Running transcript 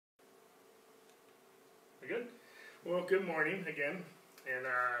We good? Well, good morning again. And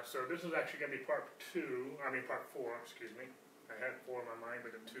so this is actually going to be part 4, excuse me. I had 4 in my mind,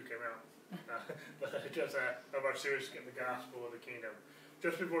 but then 2 came out. Just of our series, Getting the Gospel of the Kingdom.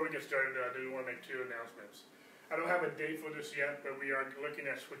 Just before we get started, I do want to make 2 announcements. I don't have a date for this yet, but we are looking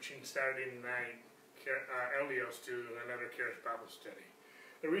at switching Saturday night Elios to another Charis Bible study.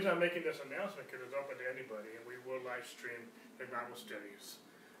 The reason I'm making this announcement is because it's open to anybody, and we will live stream the Bible studies.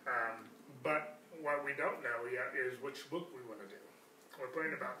 But what we don't know yet is which book we want to do. We're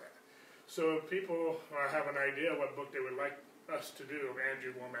praying about that. So if people have an idea what book they would like us to do of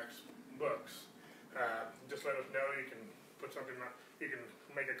Andrew Wommack's books, just let us know. You can put something, you can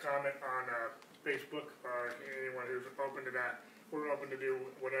make a comment on Facebook, or anyone who's open to that. We're open to do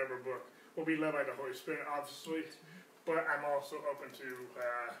whatever book. We'll be led by the Holy Spirit, obviously, but I'm also open to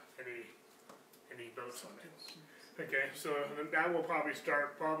any votes on it. Okay, so that will probably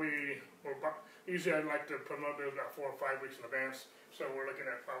start usually I'd like to promote those about 4 or 5 weeks in advance, so we're looking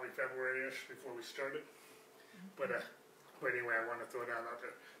at probably February-ish before we start it. But anyway, I want to throw that out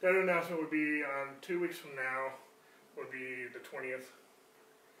there. The other announcement would be 2 weeks from now, would be the 20th,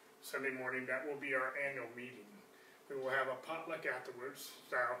 Sunday morning. That will be our annual meeting. We will have a potluck afterwards.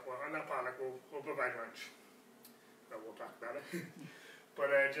 So, well, not potluck, we'll provide lunch. We'll talk about it.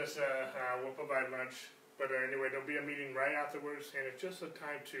 But we'll provide lunch. But anyway, there'll be a meeting right afterwards, and it's just a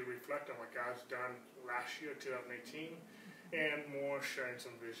time to reflect on what God's done last year, 2018, and more sharing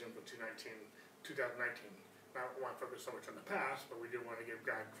some vision for 2019. I don't want to focus so much on the past, but we do want to give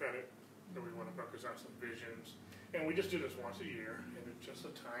God credit, so we want to focus on some visions. And we just do this once a year, and it's just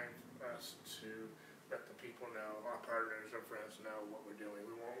a time for us to let the people know, our partners, our friends know what we're doing.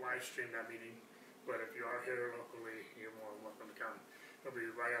 We won't live stream that meeting, but if you are here locally, you're more than welcome to come. It'll be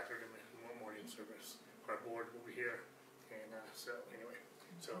right after the morning service. Our board will be here, and so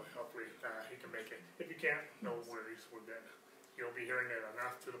hopefully he can make it. If you can't, no worries, we're good. You'll be hearing it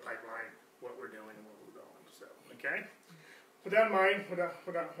enough through the pipeline, what we're doing and what we're going. So, okay? With that in mind, without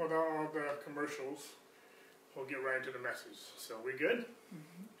all the commercials, we'll get right into the message. So, we good?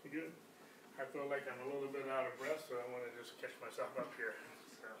 We good? I feel like I'm a little bit out of breath, so I want to just catch myself up here.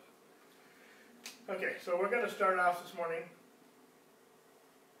 So. Okay, so we're going to start off this morning.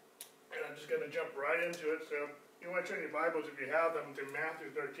 And I'm just going to jump right into it. So you want to turn your Bibles, if you have them, to Matthew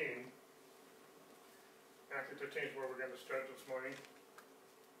 13. Matthew 13 is where we're going to start this morning.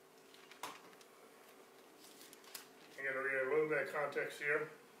 I'm going to read a little bit of context here.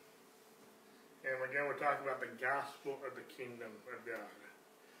 And again, we're talking about the gospel of the kingdom of God.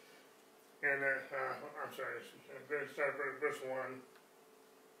 And I'm sorry, I'm going to start with verse 1. I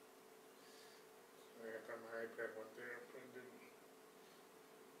got my iPad went there.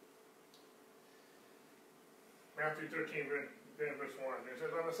 Matthew 13, verse 1. It says,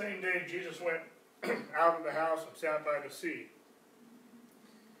 on the same day, Jesus went out of the house and sat by the sea.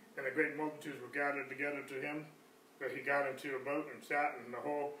 And a great multitudes were gathered together to him. So he got into a boat and sat, and the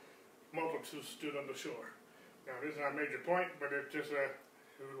whole multitude stood on the shore. Now, this is not a major point, but it's just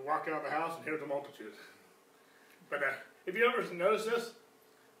we walk out of the house and here's the multitude. But if you ever notice this,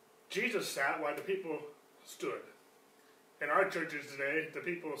 Jesus sat while the people stood. In our churches today, the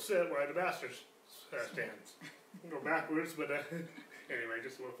people sit while the pastor stands. Go backwards, but anyway,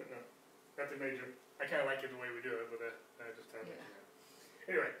 just a little bit. Nothing major. I kind of like it the way we do it, but I just had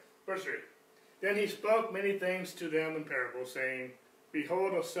that. Anyway, verse 3. Then he spoke many things to them in parables, saying,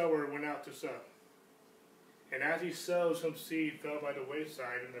 behold, a sower went out to sow. And as he sowed, some seed fell by the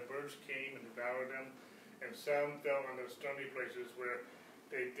wayside, and the birds came and devoured them. And some fell on the stony places where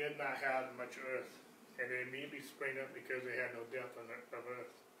they did not have much earth, and they immediately sprang up because they had no depth of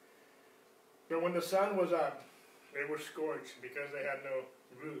earth. But when the sun was up, they were scorched, because they had no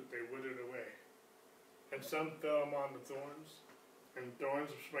root, they withered away. And some fell among the thorns, and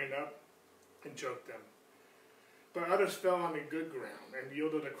thorns sprang up and choked them. But others fell on the good ground, and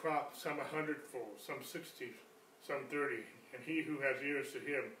yielded a crop, some 100-fold, some 60, some 30. And he who has ears to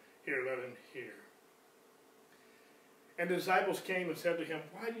hear, let him hear. And the disciples came and said to him,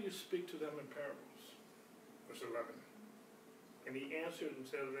 why do you speak to them in parables? Verse 11. And he answered and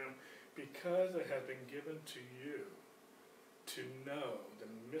said to them, because it has been given to you to know the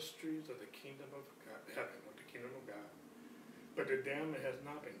mysteries of the kingdom of God, heaven, or the kingdom of God. But to them it has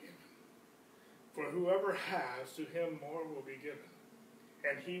not been given. For whoever has, to him more will be given,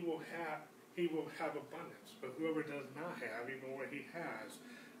 and he will have abundance. But whoever does not have, even what he has,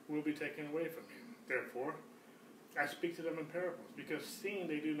 will be taken away from him. Therefore, I speak to them in parables, because seeing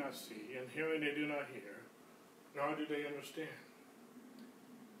they do not see, and hearing they do not hear, nor do they understand.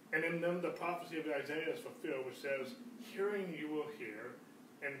 And in them the prophecy of Isaiah is fulfilled, which says, hearing you will hear,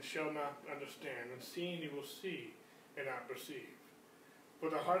 and shall not understand, and seeing you will see and not perceive. For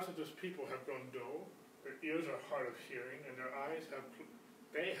the hearts of this people have grown dull, their ears are hard of hearing, and their eyes have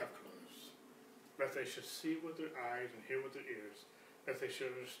closed, lest they should see with their eyes and hear with their ears, lest they should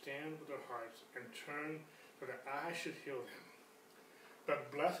understand with their hearts and turn, so that I should heal them.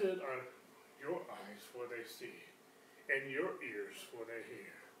 But blessed are your eyes, for they see, and your ears, for they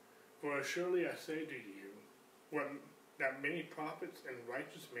hear. For surely I say to you, that many prophets and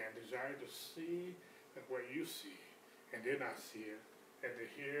righteous men desire to see what you see, and did not see it, and to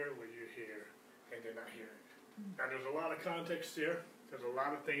hear what you hear, and did not hear it. Now there's a lot of context here. There's a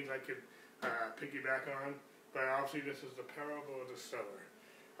lot of things I could piggyback on, but obviously this is the parable of the sower.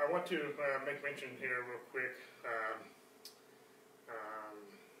 I want to make mention here real quick. I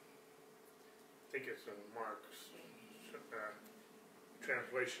think it's in Mark's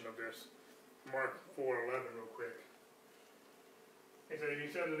translation of this. Mark 4:11 real quick. He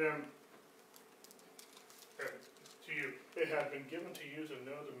said to them, to you, it has been given to you to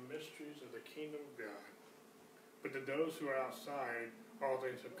know the mysteries of the kingdom of God. But to those who are outside, all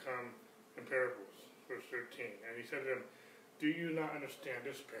things have come in parables. Verse 13. And he said to them, do you not understand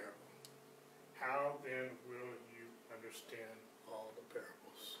this parable? How then will you understand all the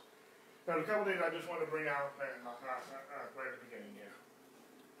parables? Now, a couple things I just want to bring out right at the beginning here.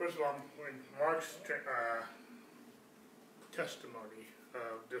 First of all, when Mark's testimony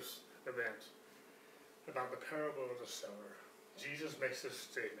of this event about the parable of the sower, Jesus makes this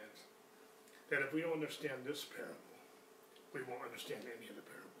statement that if we don't understand this parable, we won't understand any of the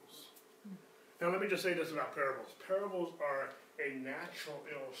parables. Now, let me just say this about parables. Parables are a natural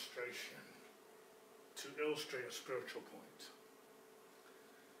illustration to illustrate a spiritual point.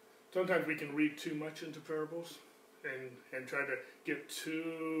 Sometimes we can read too much into parables and try to get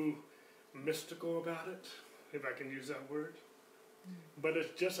too mystical about it, if I can use that word. But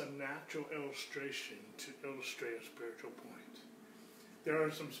it's just a natural illustration to illustrate a spiritual point. There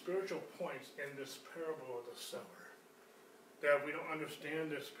are some spiritual points in this parable of the sower that if we don't understand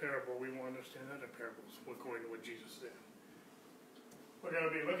this parable, we won't understand other parables, according to what Jesus said. We're going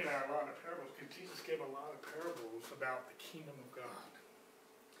to be looking at a lot of parables because Jesus gave a lot of parables about the kingdom of God.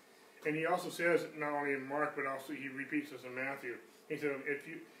 And he also says, not only in Mark, but also he repeats this in Matthew. He said,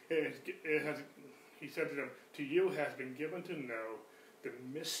 he said to them, to you has been given to know the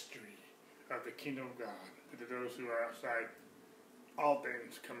mystery of the kingdom of God. And to those who are outside, all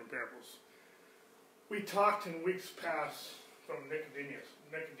things come in parables. We talked in weeks past from Nicodemus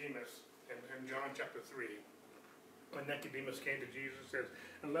in John chapter 3. When Nicodemus came to Jesus and says,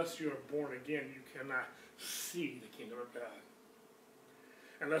 unless you are born again, you cannot see the kingdom of God.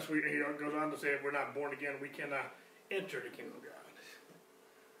 He goes on to say, if we're not born again, we cannot enter the kingdom of God.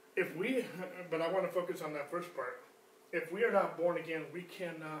 But I want to focus on that first part. If we are not born again, we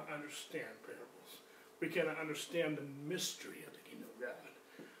cannot understand parables. We cannot understand the mystery of the kingdom of God.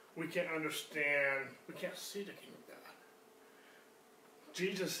 We can't see the kingdom of God.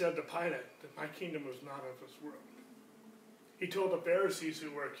 Jesus said to Pilate that my kingdom is not of this world. He told the Pharisees who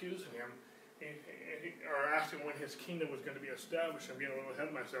were accusing him, or asking when his kingdom was going to be established. I'm getting a little ahead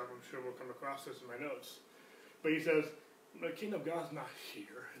of myself. I'm sure we'll come across this in my notes. But he says, the kingdom of God's not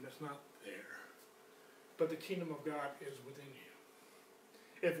here, and it's not there. But the kingdom of God is within you.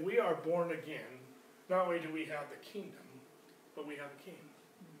 If we are born again, not only do we have the kingdom, but we have a king.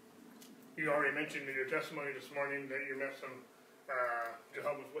 You already mentioned in your testimony this morning that you met some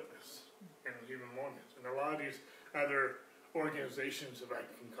Jehovah's Witnesses and even Mormons. And a lot of these other organizations, if I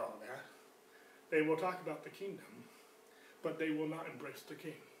can call that, they will talk about the kingdom, but they will not embrace the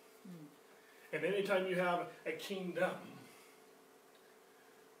king. And anytime you have a kingdom,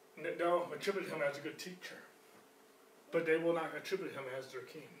 they'll attribute him as a good teacher, but they will not attribute him as their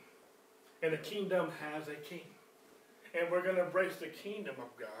king. And the kingdom has a king. And we're going to embrace the kingdom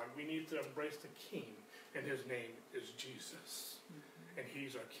of God. We need to embrace the king, and his name is Jesus. And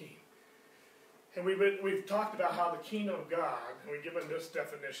he's our king. And we've talked about how the kingdom of God, and we've given this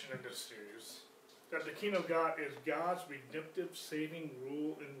definition in this series, that the kingdom of God is God's redemptive, saving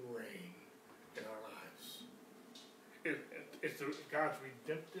rule and reign in our lives. It's God's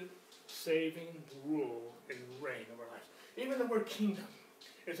redemptive, saving rule and reign of our lives. Even the word kingdom,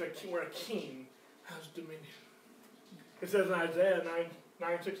 where a king has dominion. It says in Isaiah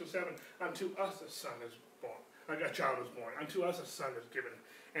 9, 6 and 7, unto us a son is born, a child is born, unto us a son is given.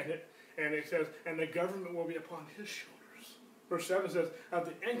 And it says, and the government will be upon his shoulders. Verse 7 says, of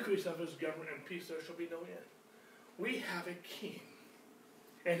the increase of his government and peace there shall be no end. We have a king.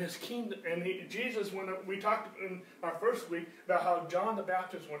 And his kingdom, and Jesus, we talked in our first week about how John the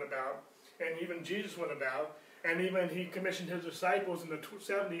Baptist went about, and even Jesus went about, And even he commissioned his disciples in the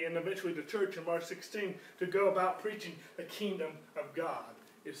 70 and eventually the church in Mark 16 to go about preaching the kingdom of God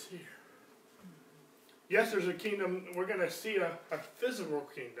is here. Yes, there's a kingdom. We're going to see a physical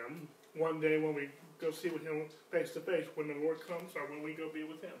kingdom one day when we go see with him face to face, when the Lord comes or when we go be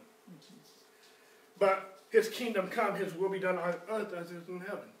with him. But his kingdom come, his will be done on earth as it is in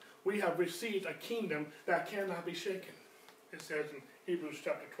heaven. We have received a kingdom that cannot be shaken. It says in Hebrews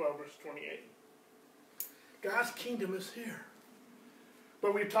chapter 12, verse 28. God's kingdom is here.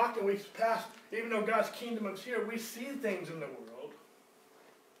 But we've talked in weeks past, even though God's kingdom is here, we see things in the world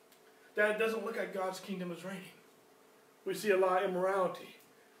that it doesn't look like God's kingdom is reigning. We see a lot of immorality.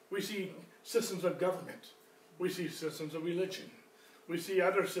 We see systems of government. We see systems of religion. We see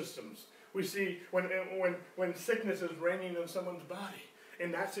other systems. We see when sickness is reigning in someone's body.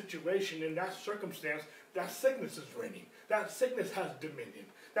 In that situation, in that circumstance, that sickness is reigning. That sickness has dominion.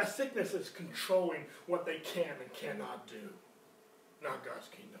 That sickness is controlling what they can and cannot do. Not God's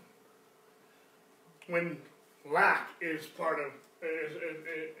kingdom. When lack is part of,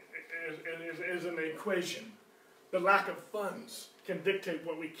 is an equation, the lack of funds can dictate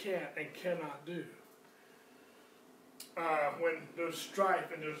what we can and cannot do. When there's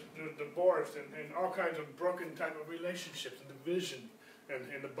strife and there's divorce and all kinds of broken type of relationships and division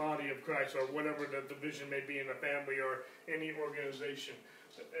in the body of Christ, or whatever the division may be in a family or any organization.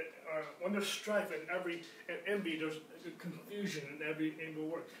 When there's strife and envy, there's confusion in every evil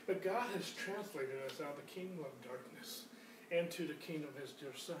work. But God has translated us out of the kingdom of darkness into the kingdom of his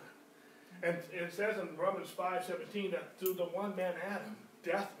dear Son. And it says in Romans 5:17 that through the one man Adam,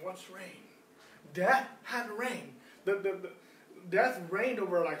 death once reigned. Death had reigned. Death reigned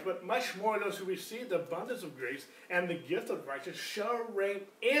over our lives, but much more those who receive the abundance of grace and the gift of righteousness shall reign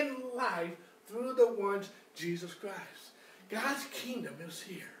in life through the one Jesus Christ. God's kingdom is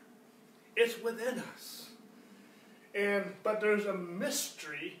here. It's within us. But there's a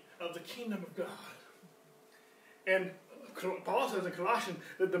mystery of the kingdom of God. And Paul says in Colossians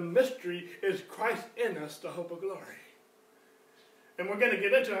that the mystery is Christ in us, the hope of glory. And we're going to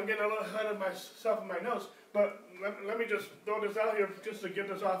get into it. I'm getting a little ahead of myself in my notes, but let me just throw this out here just to get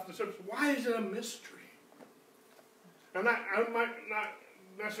this off the surface. Why is it a mystery? I might not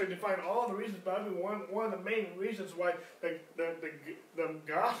necessarily define all the reasons, but I mean one of the main reasons why the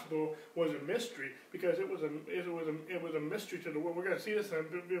gospel was a mystery, because it was a mystery to the world. We're going to see this in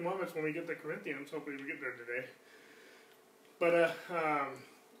a few moments when we get to Corinthians. Hopefully we get there today. But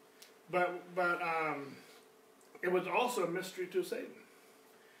it was also a mystery to Satan.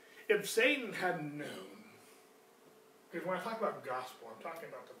 If Satan had known, because when I talk about gospel, I'm talking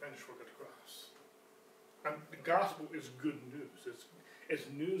about the finished work of the cross. The gospel is good news. It's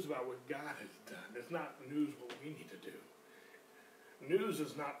news about what God has done. It's not news what we need to do. News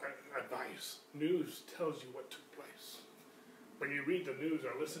is not advice. News tells you what took place. When you read the news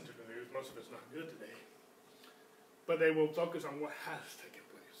or listen to the news, most of it's not good today. But they will focus on what has taken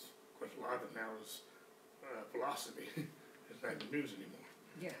place. Of course, a lot of it now is philosophy. It's not the news anymore.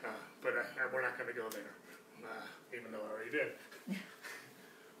 Yeah. But we're not going to go there, even though I already did.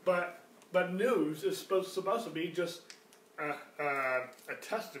 But news is supposed to be just a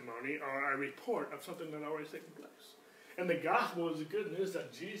testimony or a report of something that already taken place. And the gospel is the good news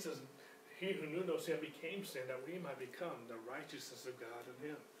that Jesus, he who knew no sin, became sin, that we might become the righteousness of God in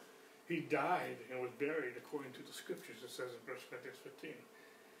him. He died and was buried according to the scriptures, it says in 1 Corinthians 15.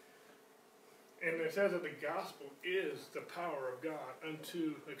 And it says that the gospel is the power of God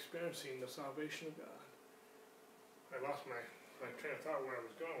unto experiencing the salvation of God. I lost my train of thought where I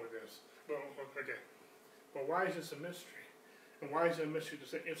was going with this. Well, okay. Well, why is this a mystery? And why is it a mystery to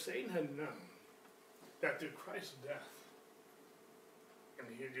say, if Satan had known that through Christ's death, and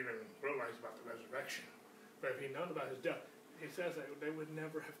he didn't even realize about the resurrection, but if he'd known about his death, he says that they would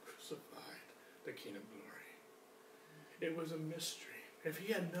never have crucified the King of Glory. It was a mystery. If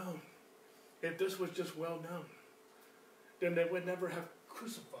he had known, if this was just well known, then they would never have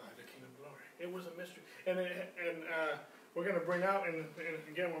crucified the King of Glory. It was a mystery. And we're going to bring out, and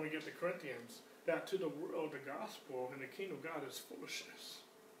again when we get to Corinthians, that to the world the gospel and the kingdom of God is foolishness.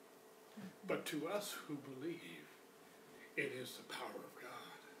 But to us who believe, it is the power of God.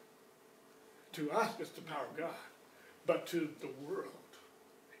 To us, it's the power of God. But to the world,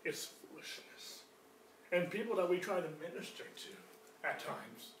 it's foolishness. And people that we try to minister to at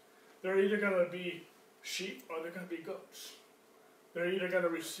times, they're either going to be sheep or they're going to be goats. They're either going to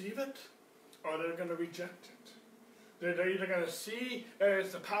receive it or they're going to reject it. They're either going to see that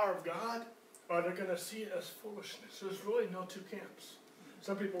it's the power of God or they're going to see it as foolishness. There's really no two camps.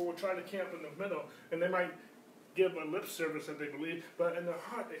 Some people will try to camp in the middle, and they might give a lip service that they believe, but in their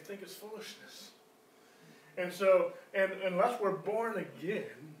heart they think it's foolishness. And so, and unless we're born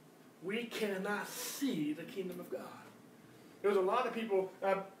again, we cannot see the kingdom of God. There's a lot of people,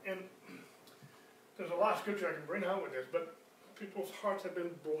 and there's a lot of scripture I can bring out with this, but people's hearts have been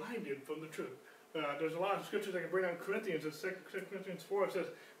blinded from the truth. There's a lot of scriptures I can bring out in Corinthians. In 2 Corinthians 4, it says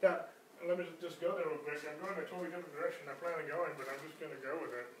that, let me just go there real quick. I'm going in a totally different direction. I plan on going, but I'm just going to go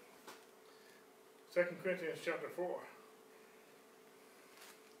with it. 2 Corinthians chapter 4.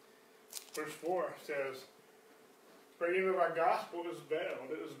 Verse 4 says, "For even if our gospel is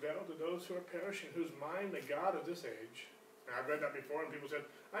veiled, it is veiled to those who are perishing, whose mind the God of this age." And I've read that before, and people said,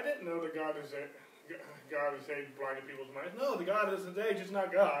 "I didn't know that God is age blinding people's minds." No, the God of this age is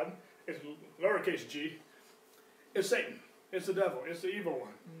not God. It's lowercase g. It's Satan. It's the devil. It's the evil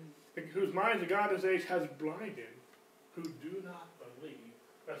one. Whose mind the God of this age has blinded, who do not believe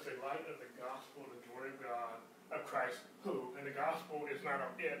that the light of the gospel, the glory of God, of Christ, who, and the gospel is not a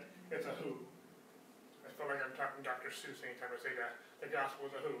it, it's a who. I feel like I'm talking Dr. Seuss anytime I say that. The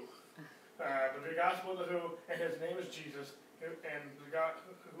gospel is a who. But the gospel is a who, and his name is Jesus, and the God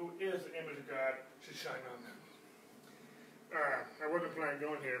who is the image of God should shine on them. I wasn't planning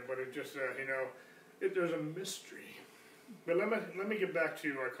on going here, but it just, there's a mystery. But let me get back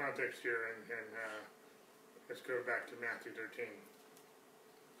to our context here, and let's go back to Matthew 13.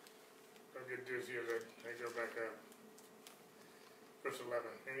 I'll get dizzy as I go back up. Verse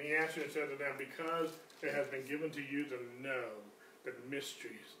 11. "And he answered and said to them, Because it has been given to you to know the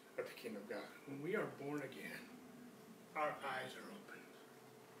mysteries of the kingdom of God." When we are born again, our eyes are opened.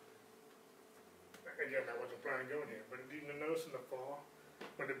 Again, I wasn't planning on going here, but did you notice in the fall,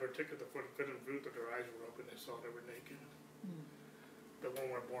 when they partook of the forbidden fruit, that their eyes were open, they saw they were naked? But when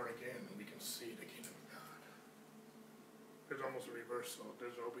we're born again, we can see the kingdom of God. There's almost a reversal.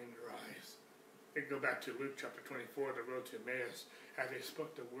 There's opening their eyes. You can go back to Luke chapter 24, the road to Emmaus. As they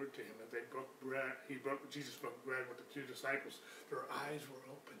spoke the word to him, as they broke bread, Jesus broke bread with the two disciples. Their eyes were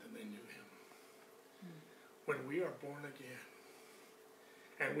opened and they knew him. When we are born again,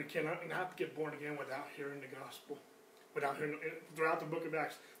 and we cannot not get born again without hearing the gospel, without hearing, throughout the book of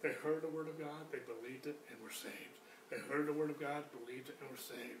Acts, they heard the word of God, they believed it, and were saved. They heard the word of God, believed it, and were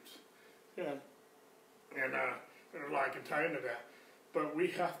saved. Yeah. And there's a lot I can tie into that. But we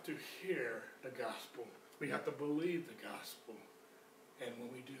have to hear the gospel. We have to believe the gospel. And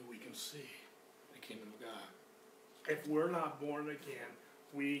when we do, we can see the kingdom of God. If we're not born again,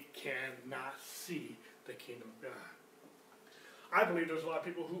 we cannot see the kingdom of God. I believe there's a lot of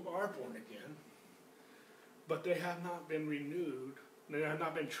people who are born again, but they have not been renewed. They have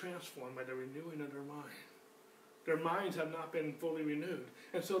not been transformed by the renewing of their mind. Their minds have not been fully renewed.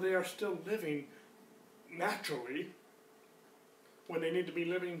 And so they are still living naturally when they need to be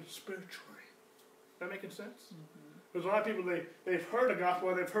living spiritually. That making sense? Mm-hmm. There's a lot of people, they've heard the gospel,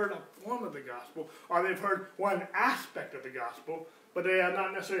 or they've heard a form of the gospel, or they've heard one aspect of the gospel, but they have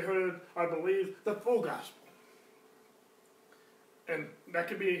not necessarily heard or believed the full gospel. And that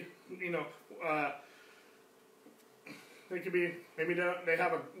could be, they could be, maybe they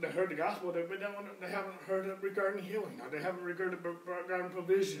heard the gospel, they haven't heard it regarding healing, or they haven't regarding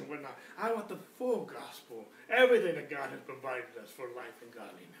provision and whatnot. I want the full gospel, everything that God has provided us for life and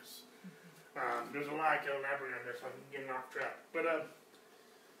godliness. There's a lot I can elaborate on this. I'm getting off track, but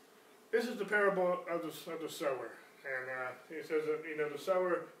this is the parable of the sower, and it says that the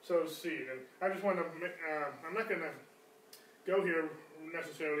sower sows seed, and I just want to. I'm not going to go here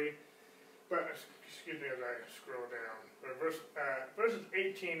necessarily, but excuse me as I scroll down. Verses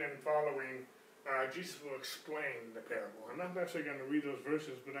 18 and following, Jesus will explain the parable. I'm not necessarily going to read those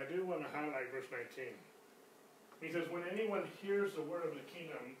verses, but I do want to highlight verse 19. He says, "When anyone hears the word of the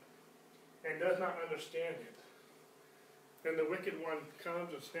kingdom and does not understand it, then the wicked one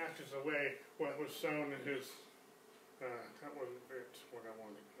comes and snatches away what was sown in his..." That wasn't what I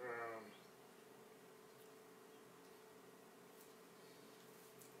wanted.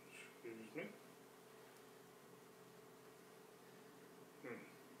 Excuse me.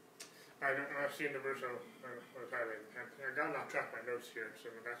 I see in the verse I was highlighting. I got off track my notes here, so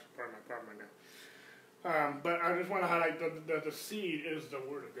that's part of my problem right now. But I just want to highlight that the seed is the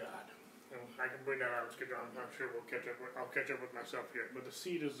word of God. I can bring that out. I'm sure we'll catch up. I'll catch up with myself here. But the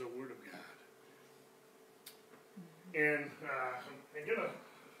seed is the word of God. And I'm getting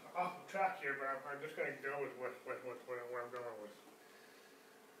off track here, but I'm just going to go with where I'm going with.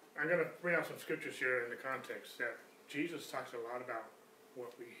 I'm going to bring out some scriptures here in the context that Jesus talks a lot about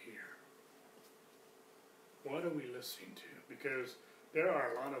what we hear. What are we listening to? Because there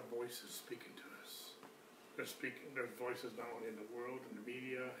are a lot of voices speaking to us. There's voices not only in the world, in the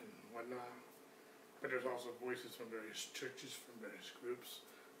media, and whatnot, but there's also voices from various churches, from various groups,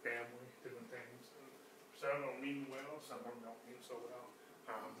 family, different things, Some don't mean well, some don't mean so well.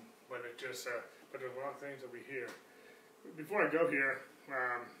 But it just, but there's a lot of things that we hear. Before I go here,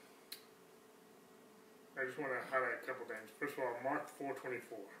 I just want to highlight a couple things. First of all, Mark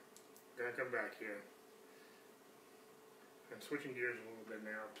 4:24. I'm going to come back here. And switching gears a little bit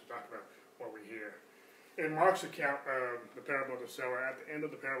now to talk about what we hear. In Mark's account of the parable of the sower, at the end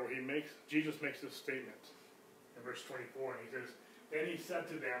of the parable, Jesus makes this statement in verse 24, and he says, "Then he said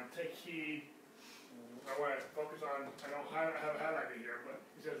to them, take heed." I want to focus on, I don't have it highlighted here, but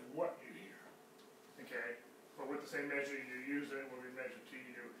he says, what you hear. Okay? For with the same measure you use it will be measured to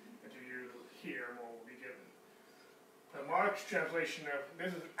you, and to you hear more will be given. Now Mark's translation of,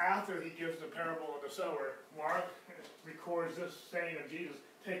 this is after he gives the parable of the sower, Mark records this saying of Jesus,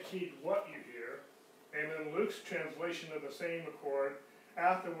 take heed what you hear. And in Luke's translation of the same accord,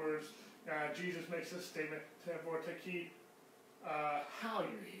 afterwards, Jesus makes this statement, therefore take heed how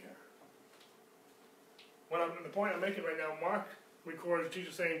you hear. The point I'm making right now, Mark records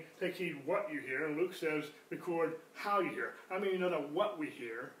Jesus saying, take heed what you hear, and Luke says, record how you hear. I mean, you know that what we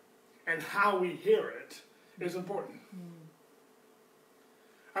hear and how we hear it is important.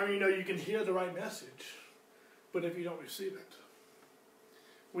 I mean, you know, you can hear the right message, but if you don't receive it.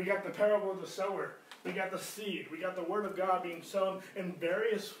 We got the parable of the sower. We got the seed. We got the word of God being sown in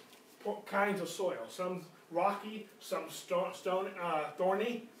various kinds of soil. Some rocky, some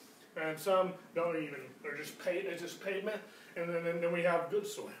thorny, and some don't even, they're just pavement, and then we have good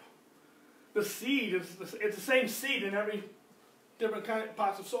soil. The seed, it's the same seed in every different kind of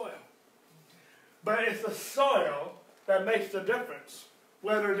pots of soil. But it's the soil that makes the difference,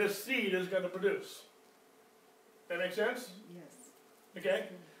 whether this seed is going to produce. That make sense? Yes. Okay?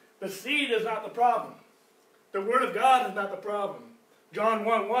 The seed is not the problem. The Word of God is not the problem. John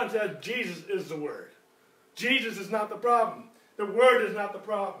 1:1 says Jesus is the Word. Jesus is not the problem. The Word is not the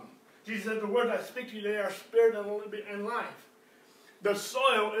problem. Jesus said, the words I speak to you, they are spirit and life. The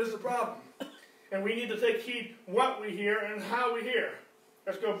soil is the problem. And we need to take heed what we hear and how we hear.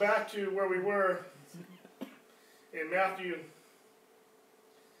 Let's go back to where we were in Matthew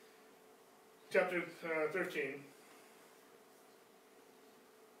chapter 13.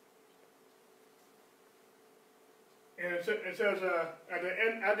 And it says, at the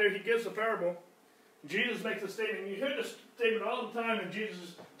end, after he gives the parable, Jesus makes a statement. You hear this statement all the time in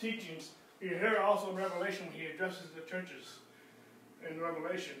Jesus' teachings. You hear it also in Revelation when he addresses the churches in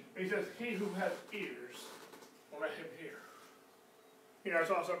Revelation. He says, he who has ears, let him hear. You know, I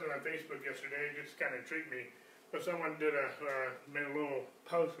saw something on Facebook yesterday. It just kind of intrigued me. But someone made a little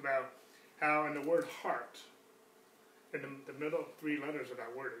post about how in the word heart, in the middle three letters of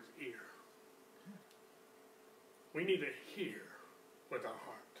that word is ear. We need to hear with our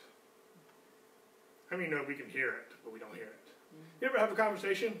heart. I mean, no, we can hear it, but we don't hear it. You ever have a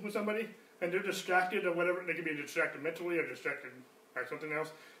conversation with somebody and they're distracted or whatever? They can be distracted mentally or distracted by something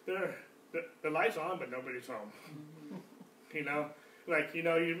else. The light's on, but nobody's home. You know? Like, you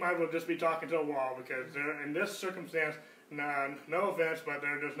know, you might as well just be talking to a wall because they're, in this circumstance, no offense, but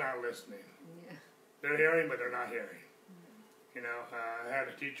they're just not listening. Yeah. They're hearing, but they're not hearing. You know, I had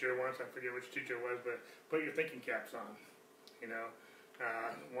a teacher once, I forget which teacher it was, but put your thinking caps on. You know,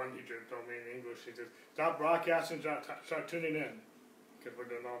 one teacher told me in English, he says, stop broadcasting, start tuning in. Because we're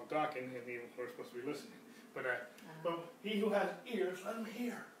doing all the talking and we're supposed to be listening. But he who has ears, let him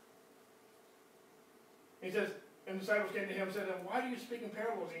hear. He says, and the disciples came to him and said, why do you speak in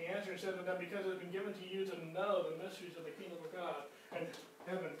parables? And he answered and said to them, because it has been given to you to know the mysteries of the kingdom of God and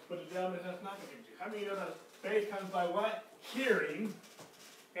heaven, but the devil has not been given to you. How many of you know that faith comes by what? Hearing,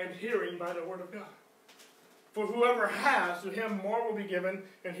 and hearing by the word of God. For whoever has, to him more will be given,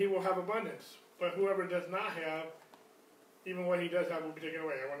 and he will have abundance. But whoever does not have, even what he does have will be taken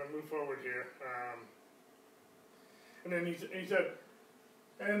away. I want to move forward here. And then he said,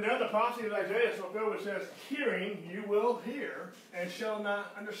 and then the prophecy of Isaiah is fulfilled, which says, hearing you will hear, and shall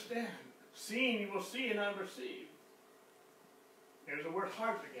not understand. Seeing you will see and not perceive. There's the word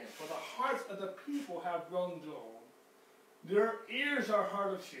heart again. For the hearts of the people have grown dull. Their ears are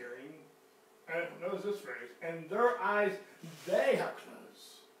hard of hearing. And notice this phrase. And their eyes, they have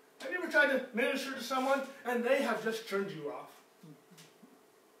closed. Have you ever tried to minister to someone and they have just turned you off?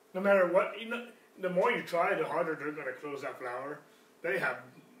 No matter what, you know, the more you try, the harder they're going to close that flower. They have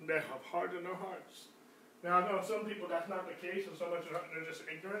heart in their hearts. Now, I know some people that's not the case, and so much they're just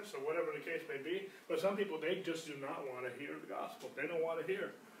ignorant, so whatever the case may be. But some people, they just do not want to hear the gospel. They don't want to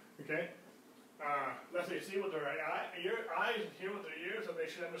hear. Okay? Let's say, see with their eyes and hear with their ears, and they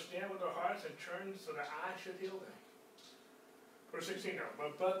should understand with their hearts and turn so that I should heal them. Verse 16 now.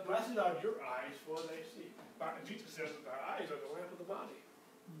 But blessed are your eyes, for they see. Jesus says that our eyes are the lamp of the body.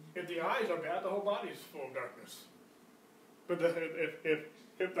 If the eyes are bad, the whole body is full of darkness. But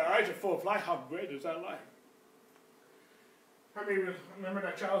if the eyes are full of light, how great is that light? I mean, remember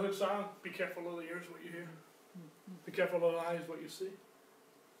that childhood song? Be careful of the ears, what you hear. Be careful of the eyes, what you see.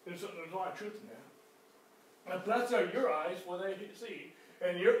 There's a lot of truth in that. And blessed are your eyes, for they see,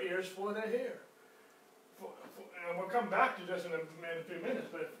 and your ears, for they hear. And we'll come back to this in a few minutes,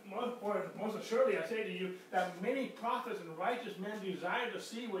 but most assuredly I say to you that many prophets and righteous men desire to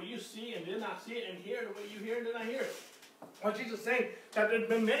see what you see and did not see it, and hear what you hear and did not hear it. What Jesus is saying, that there have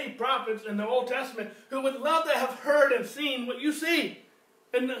been many prophets in the Old Testament who would love to have heard and seen what you see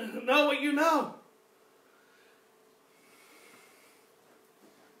and know what you know.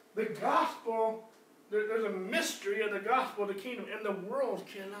 The gospel, there's a mystery of the gospel of the kingdom, and the world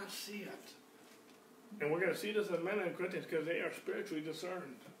cannot see it. And we're going to see this in a minute in Corinthians because they are spiritually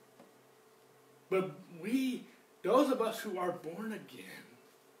discerned. But we, those of us who are born again,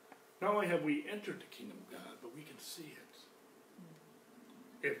 not only have we entered the kingdom of God, but we can see it.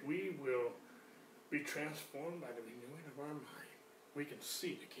 If we will be transformed by the renewing of our mind, we can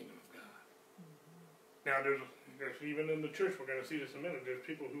see the kingdom of God. Now, there's even in the church, we're going to see this in a minute, there's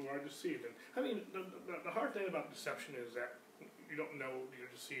people who are deceived. And I mean, the hard thing about deception is that you don't know you're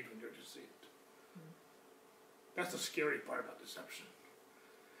deceived when you're deceived. That's the scary part about deception.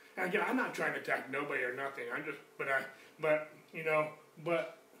 And again, I'm not trying to attack nobody or nothing.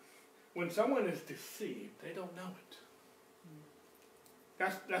 But when someone is deceived, they don't know it.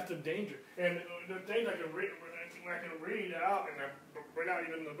 That's the danger. And the things I can read out, and I read out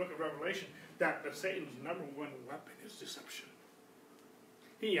even in the book of Revelation, that Satan's number one weapon is deception.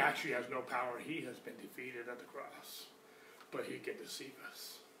 He actually has no power. He has been defeated at the cross. But he can deceive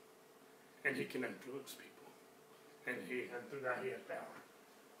us. And he can influence people. And through that he has power.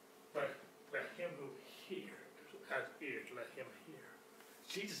 But let him who has ears, let him hear.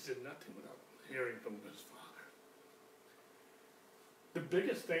 Jesus did nothing without hearing from his Father. The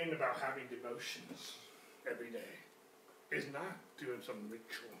biggest thing about having devotions every day is not doing some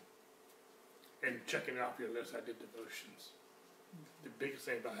ritual and checking off your list, I did devotions. The biggest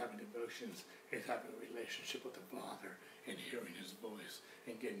thing about having devotions is having a relationship with the Father and hearing his voice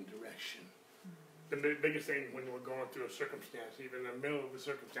and getting direction. The biggest thing when we're going through a circumstance, even in the middle of the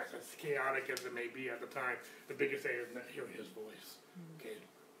circumstance, as chaotic as it may be at the time, the biggest thing is not hearing his voice. Okay,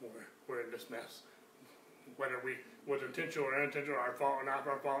 we're in this mess. Whether we was intentional or unintentional, our fault or not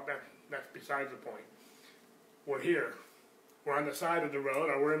our fault, that's besides the point. We're here. We're on the side of the road,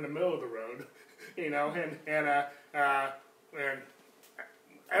 or we're in the middle of the road, and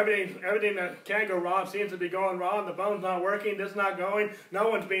everything that can go wrong seems to be going wrong. The phone's not working. This is not going. No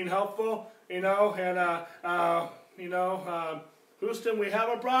one's being helpful. Houston, we have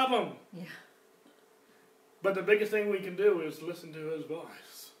a problem. Yeah. But the biggest thing we can do is listen to his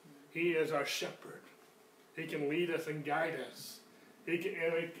voice. He is our shepherd. He can lead us and guide us. He can,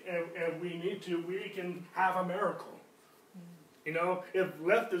 if we need to, we can have a miracle. If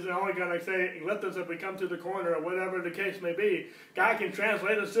left is only going to say, left us if we come to the corner or whatever the case may be, God can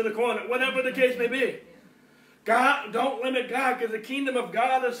translate us to the corner, whatever the case may be. God, don't limit God, because the kingdom of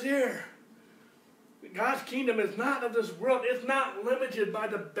God is here. God's kingdom is not of this world. It's not limited by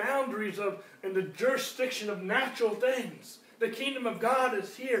the boundaries of and the jurisdiction of natural things. The kingdom of God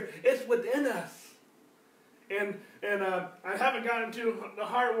is here. It's within us. And I haven't gotten to the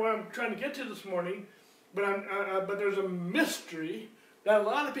heart where I'm trying to get to this morning, but there's a mystery that a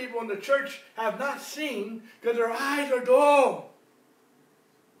lot of people in the church have not seen because their eyes are dull.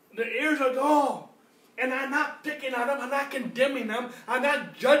 Their ears are dull. And I'm not picking on them. I'm not condemning them. I'm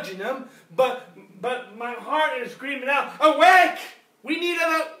not judging them. But my heart is screaming out, awake! We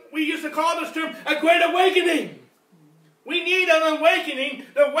used to call this term a great awakening. We need an awakening.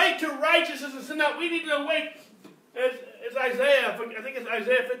 The way to righteousness is not. We need to awake. It's Isaiah. I think it's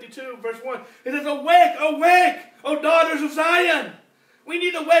Isaiah 52, verse 1. It says, awake, awake, O daughters of Zion. We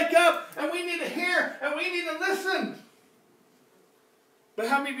need to wake up, and we need to hear, and we need to listen. But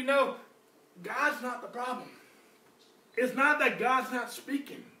how many of you know God's not the problem? It's not that God's not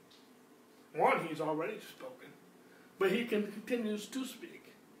speaking. One, he's already spoken. But he continues to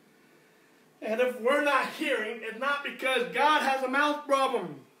speak. And if we're not hearing, it's not because God has a mouth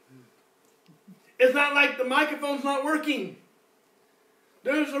problem. It's not like the microphone's not working.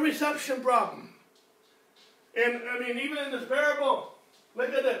 There's a reception problem. And I mean, even in this parable, look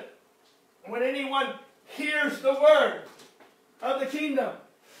at it. When anyone hears the word of the kingdom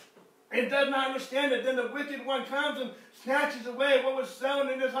and does not understand it, then the wicked one comes and snatches away what was sown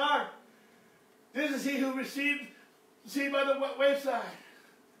in his heart. This is he who received seed by the wayside.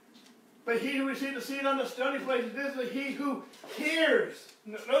 But he who received the seed on the stony place, this is he who hears.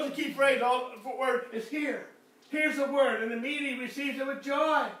 Notice the key phrase, all the word is hear. Hears the word and immediately receives it with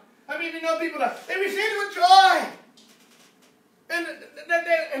joy. I mean, you know people that they receive it with joy.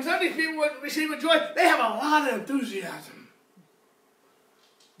 And some of these people receive it with joy, they have a lot of enthusiasm.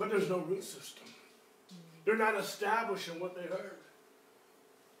 But there's no root system. They're not establishing what they heard.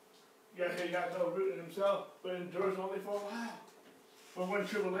 Yeah, he has no root in himself, but endures only for a while. But when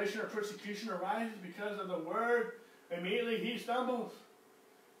tribulation or persecution arises because of the word, immediately he stumbles.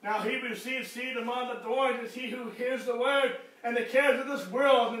 Now he receives seed among the thorns is he who hears the word, and the cares of this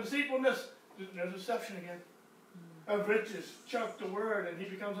world and deceitfulness, there's deception again, of riches choke the word, and he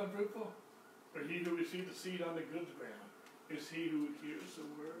becomes unfruitful. But he who receives the seed on the good ground is he who hears the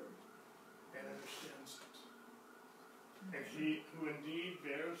word and understands it. And he who indeed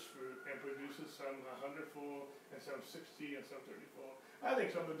bears fruit and produces some 100-fold and some 60 and some 30-fold. I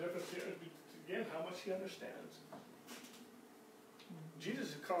think some of the difference here is, again, how much he understands.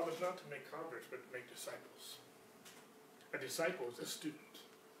 Jesus has called us not to make converts, but to make disciples. A disciple is a student.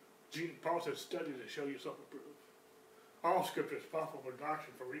 Paul says, study to show yourself approved. All Scripture is profitable for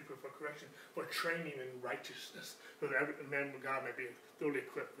doctrine, for reproof, for correction, for training in righteousness, so that every man of God may be thoroughly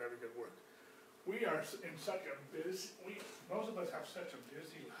equipped for every good work. We are in such a busy, most of us have such a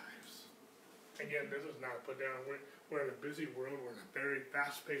busy lives. Again, this is not put down. We're in a busy world. We're in a very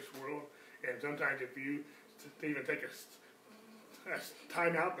fast-paced world. And sometimes if you even take a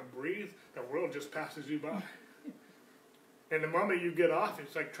time out to breathe, the world just passes you by. And the moment you get off,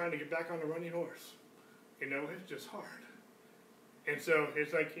 it's like trying to get back on a running horse. You know, it's just hard. And so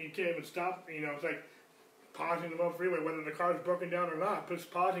it's like you can't even stop. You know, it's like pausing the freeway, whether the car's broken down or not. Puts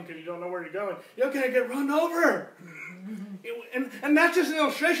pausing because you don't know where you're going. You're going to get run over. And that's just an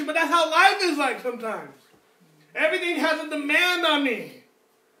illustration, but that's how life is like sometimes. Everything has a demand on me.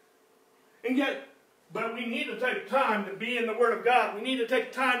 And yet, but we need to take time to be in the Word of God. We need to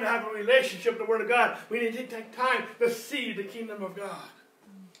take time to have a relationship with the Word of God. We need to take time to see the kingdom of God.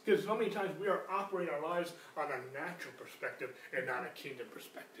 Because so many times we are operating our lives on a natural perspective and not a kingdom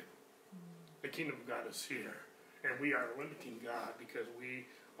perspective. The kingdom of God is here. And we are limiting God because we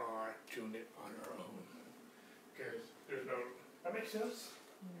are doing it on our own. Because there's no... That makes sense?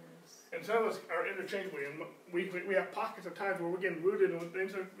 Yes. And some of us are interchangeable. And we have pockets of times where we're getting rooted and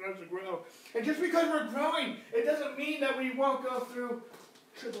things are starting to grow. And just because we're growing, it doesn't mean that we won't go through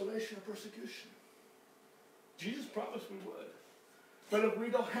tribulation or persecution. Jesus promised we would. But if we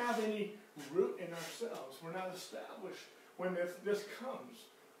don't have any root in ourselves, we're not established, when this comes,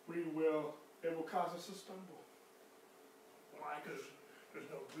 it will cause us to stumble. Why? Because there's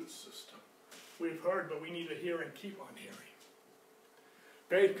no root system. We've heard, but we need to hear and keep on hearing.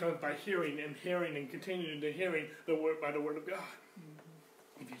 Faith comes by hearing and continuing to hearing the word by the Word of God.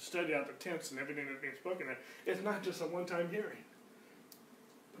 Mm-hmm. If you study out the tense and everything that's being spoken, it's not just a one-time hearing.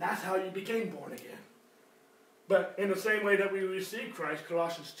 That's how you became born again. But in the same way that we receive Christ,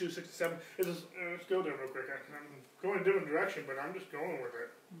 Colossians 2:6-7, let's go there real quick. I'm going a different direction, but I'm just going with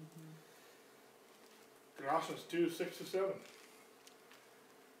it. Mm-hmm. Colossians 2:6-7.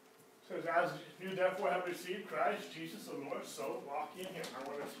 Says, as you therefore have received Christ, Jesus the Lord, so walk in him. I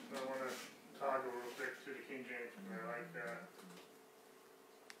want to toggle real quick to the King James. I like that.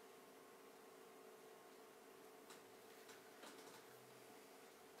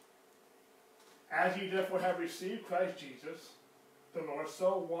 As ye therefore have received Christ Jesus, the Lord,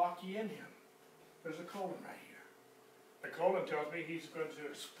 so walk ye in him. There's a colon right here. The colon tells me he's going to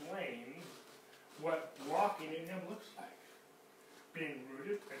explain what walking in him looks like. Being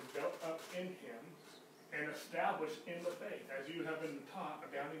rooted and built up in him and established in the faith, as you have been taught,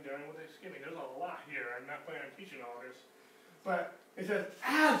 abounding therein with thanksgiving. There's a lot here. I'm not planning on teaching all this. But it says,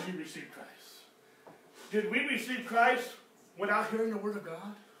 as you receive Christ. Did we receive Christ without hearing the Word of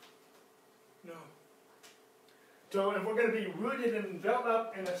God? No. So if we're going to be rooted and built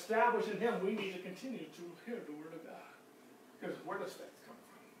up and established in him, we need to continue to hear the Word of God. Because where does faith come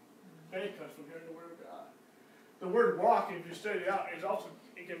from? Faith comes from hearing the Word of God. The word walk, if you study it out, it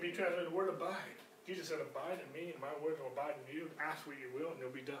can be translated the word abide. Jesus said, abide in me and my words will abide in you. Ask what you will and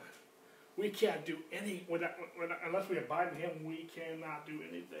it'll be done. We can't do unless we abide in him, we cannot do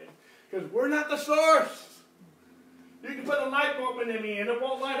anything. Because we're not the source. You can put a light bulb in me and it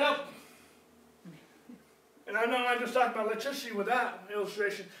won't light up. And I know I'm just talking about electricity with that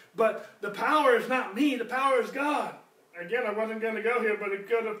illustration, but the power is not me, the power is God. Again, I wasn't going to go here, but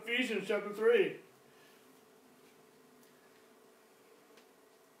go to Ephesians chapter 3.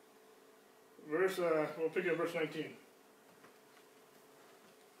 We'll pick up verse 19.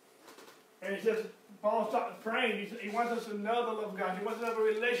 And he says, Paul's praying, he wants us to know the love of God. He wants us to have a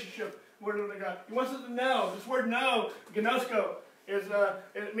relationship word of God. He wants us to know. This word know, gnosko,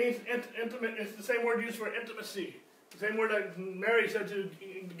 it means intimate. It's the same word used for intimacy. The same word that Mary said to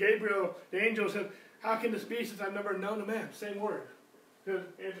Gabriel, the angel, said, how can this be since I've never known a man? Same word.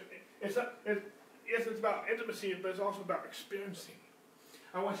 It's about intimacy, but it's also about experiencing.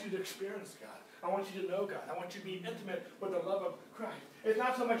 I want you to experience God. I want you to know God. I want you to be intimate with the love of Christ. It's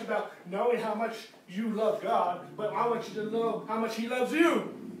not so much about knowing how much you love God, but I want you to know how much He loves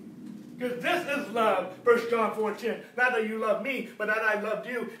you. Because this is love, 1 John 4:10. Not that you love me, but that I loved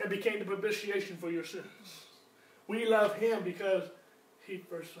you and became the propitiation for your sins. We love Him because He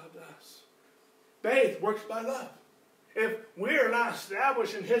first loved us. Faith works by love. If we're not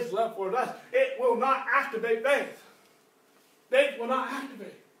establishing His love for us, it will not activate faith. Faith will not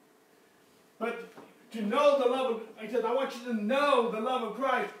activate. But to know the love of, He says, I want you to know the love of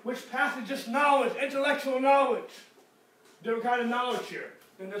Christ, which passes just knowledge, intellectual knowledge. Different kind of knowledge here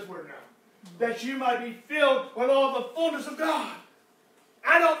in this word now. That you might be filled with all the fullness of God.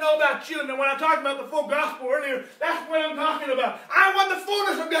 I don't know about you, and when I talked about the full gospel earlier, that's what I'm talking about. I want the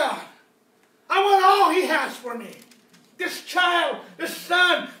fullness of God. I want all He has for me. This child, this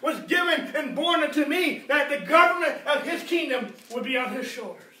son, was given and born unto me, that the government of His kingdom would be on His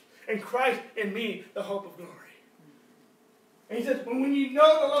shoulders. And Christ in me, the hope of glory. And He says, when you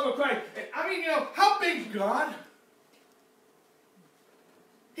know the love of Christ, I mean, how big is God?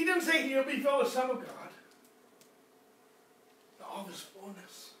 He didn't say He'll be filled with some of God. All this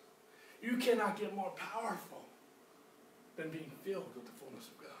fullness. You cannot get more powerful than being filled with the fullness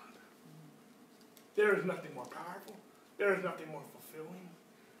of God. There is nothing more powerful. There is nothing more fulfilling.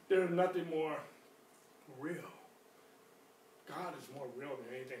 There is nothing more real. God is more real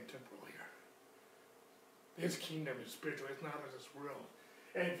than anything temporal here. His kingdom is spiritual. It's not as this world.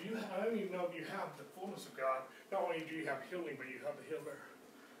 And if you, I don't even know if you have the fullness of God, not only do you have healing, but you have the healer.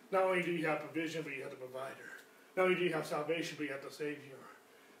 Not only do you have provision, but you have the provider. Not only do you have salvation, but you have the Savior.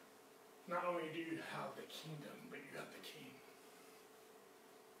 Not only do you have the kingdom, but you have the King.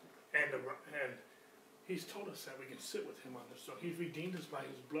 And He's told us that we can sit with Him on this throne. He's redeemed us by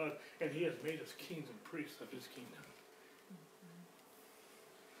His blood, and He has made us kings and priests of His kingdom.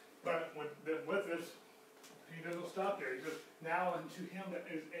 But with this, He doesn't stop there. He says, now unto Him that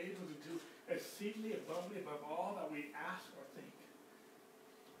is able to do exceedingly abundantly above all that we ask or think.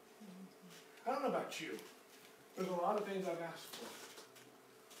 I don't know about you. There's a lot of things I've asked for.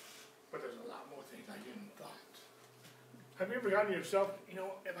 But there's a lot more things I didn't thought. Have you ever gotten yourself,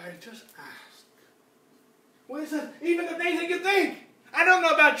 if I just asked? Well, it says, even the things that you think. I don't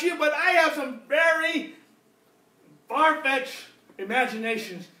know about you, but I have some very far-fetched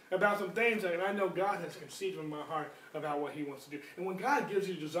imaginations about some things that I know God has conceived in my heart about what He wants to do. And when God gives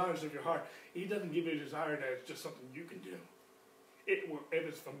you desires of your heart, He doesn't give you a desire that it's just something you can do. If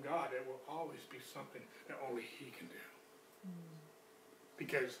it's from God, it will always be something that only He can do.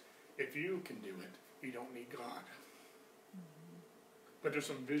 Because if you can do it, you don't need God. But there's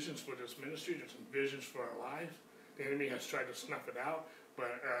some visions for this ministry. There's some visions for our lives. The enemy has tried to snuff it out, but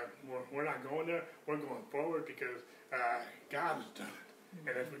we're not going there. We're going forward because God has done it.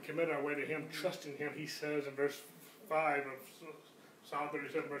 And as we commit our way to Him, trusting Him, He says in verse 5 of Psalm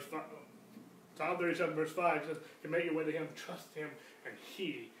 37, verse 5, Psalm 37, verse 5 says, commit your way to Him, trust Him, and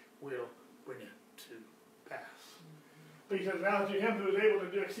He will bring it to pass. He says, now to Him who is able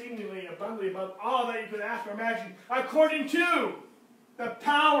to do exceedingly abundantly above all that you could ask or imagine, according to the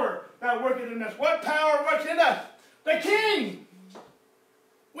power that worketh in us. What power works in us? The King.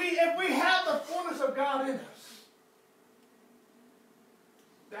 If we have the fullness of God in us,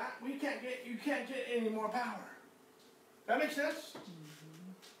 that you can't get any more power. That makes sense?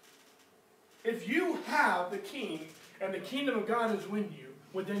 If you have the King and the kingdom of God is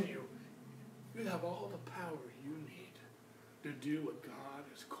within you, you have all the power you need to do what God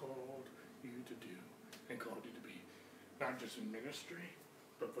has called you to do and called you to be. Not just in ministry,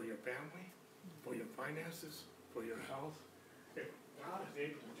 but for your family, for your finances, for your health. If God is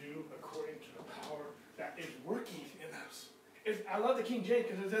able to do according to the power that is working in us. I love the King James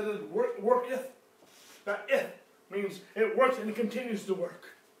because it says it worketh. That if means it works and it continues to work.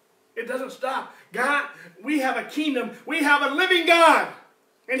 It doesn't stop. God, we have a kingdom. We have a living God.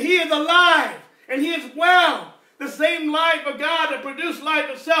 And He is alive. And He is well. The same life of God that produced life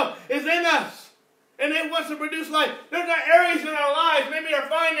itself is in us. And it wants to produce life. There's not areas in our lives, maybe our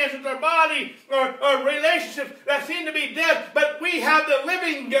finances, our body, or relationships that seem to be dead. But we have the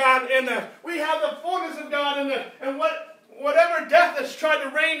living God in us. We have the fullness of God in us. And whatever death has tried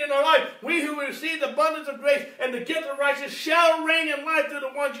to reign in our life, we who receive the abundance of grace and the gift of righteousness shall reign in life through the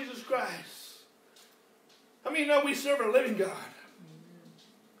one Jesus Christ. How many know we serve a living God?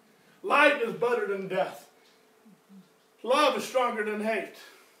 Life is better than death. Love is stronger than hate.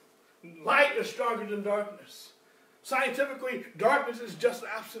 Light is stronger than darkness. Scientifically, darkness is just the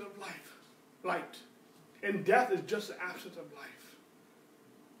absence of light. And death is just the absence of life.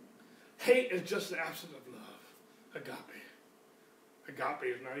 Hate is just the absence of love. Agape.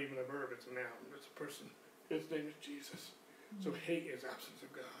 Agape is not even a verb, it's a noun. It's a person. His name is Jesus. So hate is absence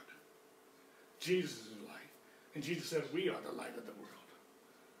of God. Jesus is light. And Jesus says we are the light of the world.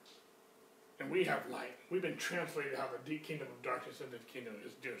 And we have light. We've been translated out of the kingdom of darkness into the kingdom of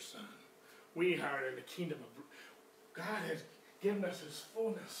his dear Son. We are in the kingdom of God has given us his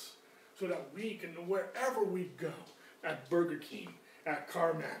fullness so that we can, wherever we go, at Burger King, at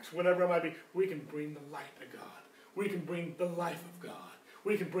CarMax, whatever it might be, we can bring the light of God. We can bring the life of God.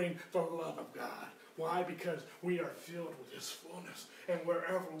 We can bring the love of God. Why? Because we are filled with his fullness. And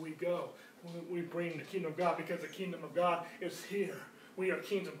wherever we go, we bring the kingdom of God, because the kingdom of God is here. We are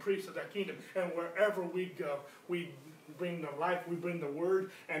kings and priests of that kingdom. And wherever we go, we bring the life, we bring the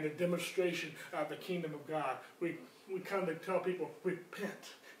word and the demonstration of the kingdom of God. We come to tell people, repent.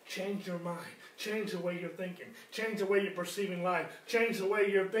 Change your mind. Change the way you're thinking. Change the way you're perceiving life. Change the way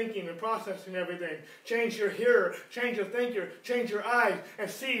you're thinking and processing everything. Change your hearer. Change your thinker. Change your eyes and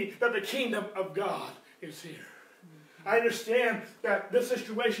see that the kingdom of God is here. I understand that this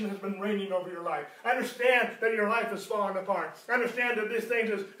situation has been reigning over your life. I understand that your life is falling apart. I understand that this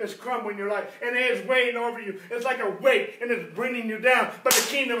thing is crumbling your life. And it is weighing over you. It's like a weight and it's bringing you down. But the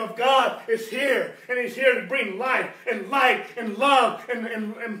kingdom of God is here. And he's here to bring life and light and love. And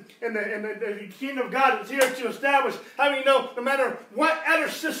the kingdom of God is here to establish. How do you know, no matter what other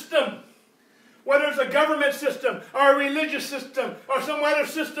system, whether it's a government system or a religious system or some other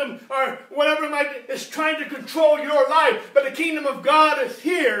system or whatever it might be, is trying to control your life. But the kingdom of God is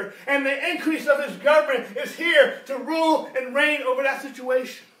here, and the increase of his government is here to rule and reign over that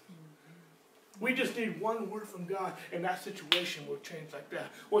situation. We just need one word from God, and that situation will change like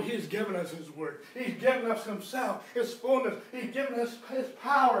that. Well, he's given us his word. He's given us himself, his fullness. He's given us his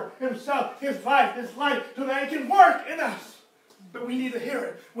power, himself, his life, his life, so that it can work in us. But we need to hear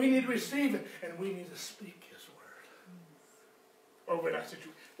it. We need to receive it. And we need to speak his word over that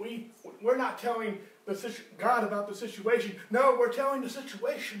situation. We're not telling God about the situation. No, we're telling the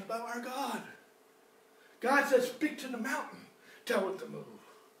situation about our God. God says, speak to the mountain. Tell it to move.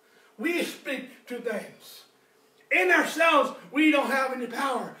 We speak to things. In ourselves, we don't have any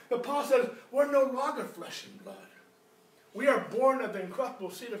power. But Paul says, we're no longer flesh and blood. We are born of the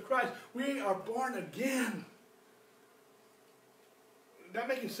incorruptible seed of Christ. We are born again. That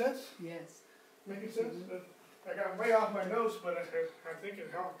making sense? Yes. Making sense? I got way off my notes, but I think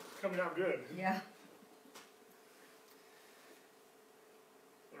it's coming out good. Yeah.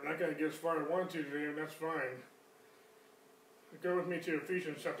 We're not going to get as far as I want to today, and that's fine. Go with me to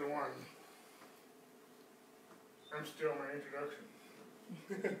Ephesians chapter 1. I'm still in my introduction.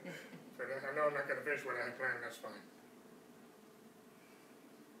 But I know I'm not going to finish what I had planned, that's fine.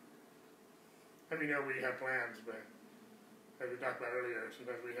 I mean, we have plans, but as we talked about earlier,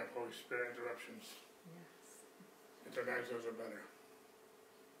 sometimes we have Holy Spirit interruptions. Yes. And sometimes those are better.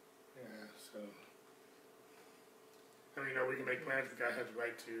 Yeah, so. I mean, we can make plans, but God has the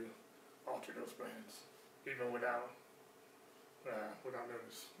right to alter those plans, even without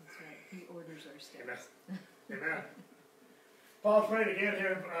notice. That's right. He orders our steps. Amen. Amen. Paul's praying again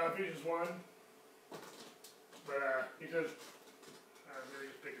here in Ephesians 1. But he says, let me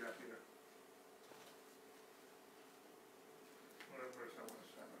just pick it up here.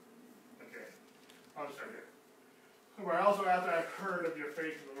 I'll start here. For also after I've heard of your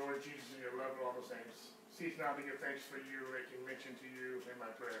faith in the Lord Jesus and your love of all the saints, cease not to give thanks for you, making mention to you in my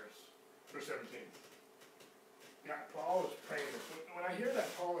prayers. Verse 17. Yeah, Paul is praying this. When I hear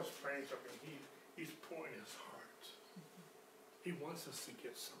that Paul is praying something, he's pouring his heart. He wants us to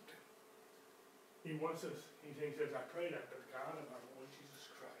get something. He wants us, he says, I pray that the God of our Lord Jesus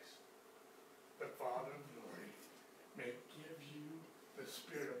Christ, the Father of glory, may give you the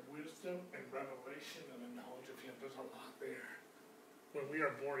spirit of wisdom and revelation and the knowledge of him. There's a lot there. When we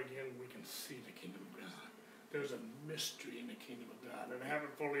are born again, we can see the kingdom of God. There's a mystery in the kingdom of God. And I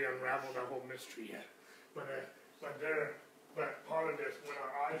haven't fully unraveled that whole mystery yet. But part of this, when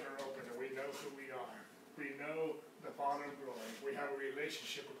our eyes are open and we know who we are, we know the Father of glory, we have a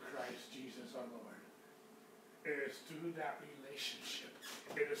relationship with Christ Jesus our Lord. It is through that relationship,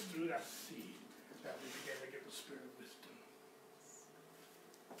 it is through that seed that we begin to get the spirit of wisdom.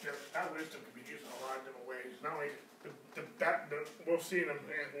 That wisdom can be used in a lot of different ways. Not only we'll see them,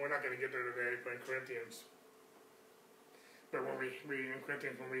 and we're not going to get there today, but in Corinthians. But when we read in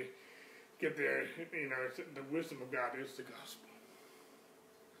Corinthians, when we get there, the wisdom of God is the gospel.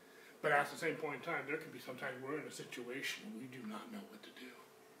 But at the same point in time, there can be sometimes we're in a situation we do not know what to do.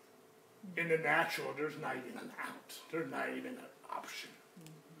 In the natural, there's not even an out. There's not even an option.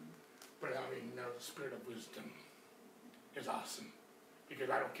 But I mean, no, the spirit of wisdom is awesome. Because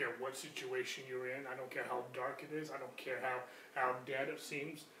I don't care what situation you're in. I don't care how dark it is. I don't care how dead it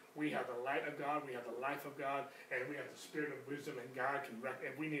seems. We have the light of God. We have the life of God. And we have the spirit of wisdom. And God can,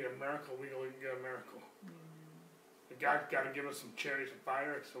 if we need a miracle, we know we can get a miracle. If God's got to give us some chariots and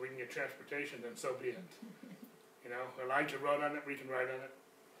fire so we can get transportation, then so be it. You know, Elijah wrote on it. We can write on it.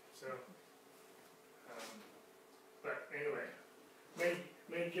 So, but anyway,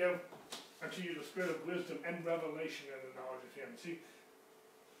 may give unto you the spirit of wisdom and revelation and the knowledge of Him. See,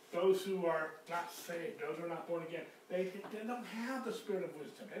 those who are not saved, those who are not born again, they don't have the spirit of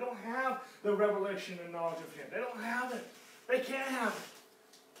wisdom. They don't have the revelation and knowledge of Him. They don't have it. They can't have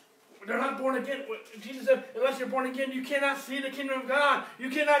it. They're not born again. Jesus said, unless you're born again, you cannot see the kingdom of God. You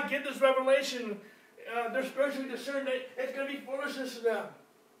cannot get this revelation. They're spiritually discerned. It's going to be foolishness to them.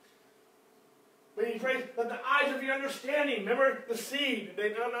 But He prays that the eyes of your understanding, remember the seed,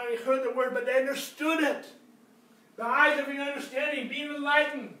 they not only heard the word, but they understood it. The eyes of your understanding being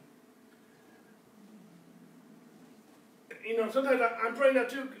enlightened. You know, sometimes I'm praying that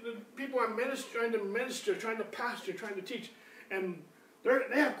too. The people I'm trying to minister, trying to pastor, trying to teach, and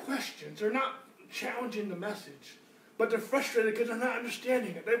they have questions. They're not challenging the message, but they're frustrated because they're not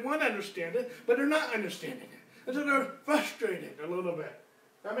understanding it. They want to understand it, but they're not understanding it. And so they're frustrated a little bit.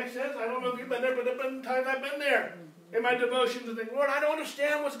 That makes sense? I don't know if you've been there, but there have been times I've been there in my devotions and think, Lord, I don't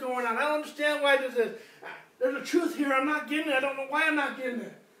understand what's going on. I don't understand why this is. There's a truth here. I'm not getting it. I don't know why I'm not getting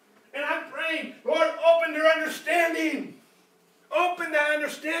it. And I'm praying, Lord, open their understanding. Open that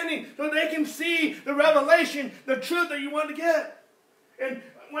understanding so they can see the revelation, the truth that you want to get. And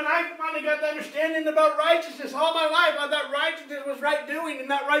when I finally got the understanding about righteousness, all my life I thought righteousness was right doing and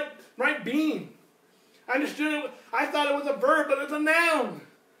not right being. I understood it. I thought it was a verb, but it's a noun.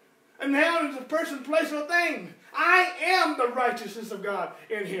 A noun is a person, place, or thing. I am the righteousness of God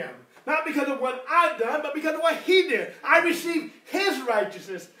in Him. Not because of what I've done, but because of what He did. I receive His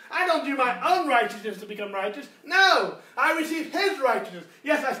righteousness. I don't do my own righteousness to become righteous. No, I receive His righteousness.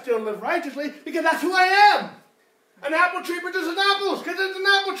 Yes, I still live righteously because that's who I am. An apple tree produces apples because it's an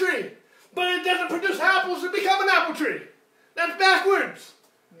apple tree. But it doesn't produce apples to become an apple tree. That's backwards.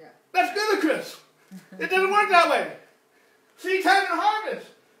 Yeah. That's ludicrous. It doesn't work that way. Seed time and harvest.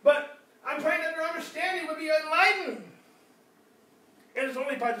 But I'm praying that their understanding would be enlightened. And it's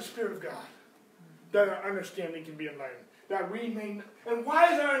only by the Spirit of God that our understanding can be enlightened. That we may, and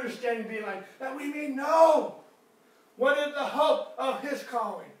why is our understanding being enlightened? That we may know what is the hope of His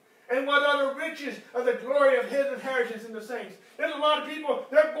calling. And what are the riches of the glory of His inheritance in the saints. There's a lot of people,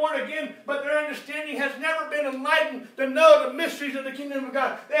 they're born again, but their understanding has never been enlightened to know the mysteries of the kingdom of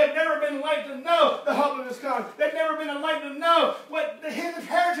God. They have never been enlightened to know the hope of His calling. They've never been enlightened to know what His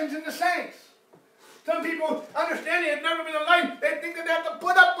inheritance in the saints. Some people understanding have never been enlightened. They think that they have to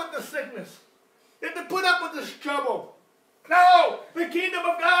put up with the sickness. They have to put up with this trouble. No! The kingdom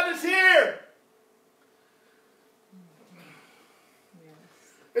of God is here!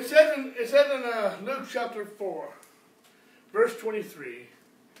 It says in Luke chapter 4, verse 23,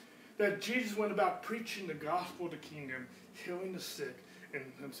 that Jesus went about preaching the gospel of the kingdom, healing the sick,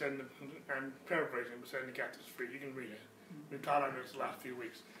 and setting I'm paraphrasing, but setting the captives free. You can read it. We've taught on this the last few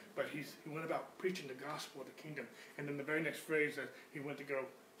weeks. But he went about preaching the gospel of the kingdom. And then the very next phrase that he went to go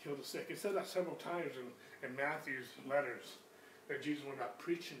heal the sick. It said that several times in Matthew's letters, that Jesus went about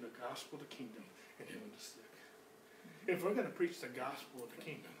preaching the gospel of the kingdom and healing the sick. If we're going to preach the gospel of the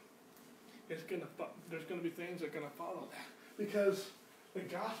kingdom, there's going to be things that are going to follow that. Because the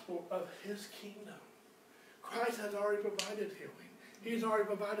gospel of His kingdom, Christ has already provided healing. He's already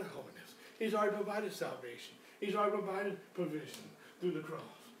provided holiness. He's already provided salvation. He's already provided provision through the cross.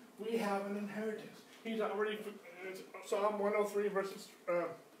 We have an inheritance. He's already, Psalm 103 verses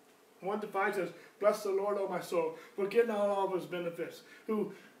 1 to 5 says, bless the Lord, O my soul, forget not all of His benefits,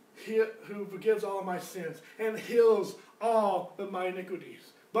 who forgives all of my sins and heals all of my iniquities.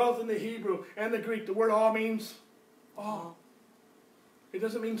 Both in the Hebrew and the Greek, the word all means all. It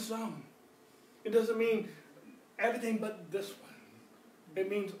doesn't mean some. It doesn't mean everything but this one. It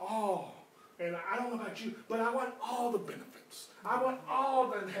means all. And I don't know about you, but I want all the benefits. I want all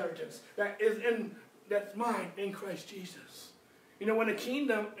the inheritance that's mine in Christ Jesus. You know, when a king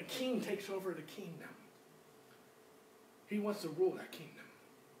takes over the kingdom, he wants to rule that kingdom.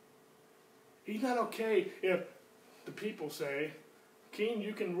 He's not okay if the people say, King,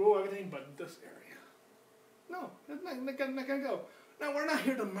 you can rule everything but this area. No, that's not going to go. Now, we're not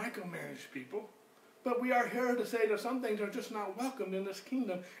here to micromanage people. But we are here to say that some things are just not welcomed in this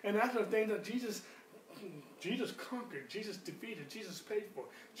kingdom. And that's the thing that Jesus conquered, Jesus defeated, Jesus paid for.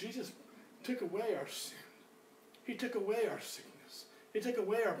 Jesus took away our sin. He took away our sickness. He took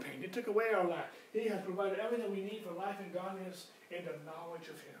away our pain. He took away our lack. He has provided everything we need for life and godliness in the knowledge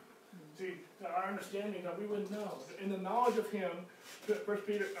of Him. See, our understanding that we would know. In the knowledge of Him, 2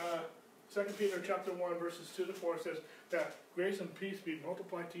 Peter chapter 1, verses 2 to 4 says that grace and peace be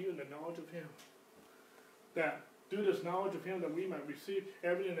multiplied to you in the knowledge of Him. That through this knowledge of Him that we might receive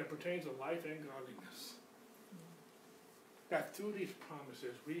everything that pertains to life and godliness. That through these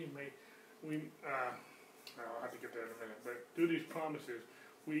promises I'll have to get there in a minute, but through these promises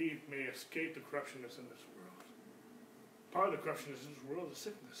we may escape the corruption that's in this world. Part of the corruption that's in this world is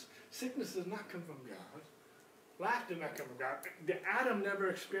sickness. Sickness does not come from God. Lack did not come from God. Adam never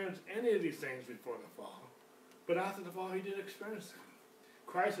experienced any of these things before the fall. But after the fall, he did experience them.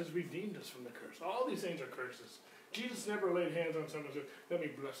 Christ has redeemed us from the curse. All these things are curses. Jesus never laid hands on someone and said, let me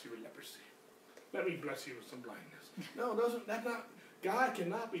bless you with leprosy. Let me bless you with some blindness. No, that's not. God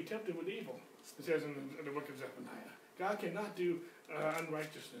cannot be tempted with evil. It says in the book of Zephaniah. God cannot do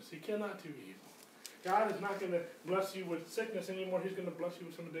unrighteousness. He cannot do evil. God is not going to bless you with sickness anymore. He's going to bless you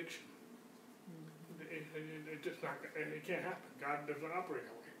with some addiction. It just not. It can't happen. God doesn't operate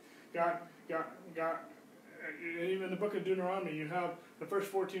that way. God. Even in the book of Deuteronomy, you have the first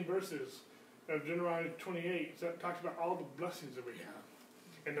 14 verses of Deuteronomy 28 that talks about all the blessings that we have.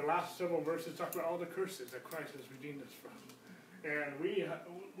 And the last several verses talk about all the curses that Christ has redeemed us from. And we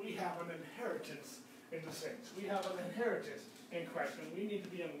have an inheritance in the saints. We have an inheritance in Christ, and we need to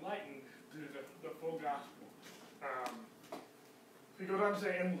be enlightened through the full gospel. He goes on to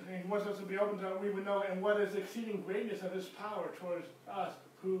say, and he wants us to be open to what we would know, and what is the exceeding greatness of His power towards us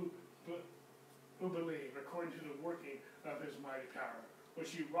who believe, according to the working of His mighty power,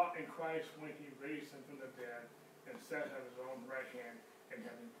 which He wrought in Christ when He raised Him from the dead and set at His own right hand in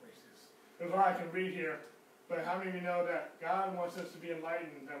heavenly places. There's a lot I can read here, but how many of you know that God wants us to be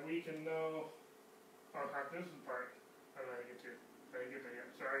enlightened, that we can know, this is the part I don't know how to get to. I didn't get there yet.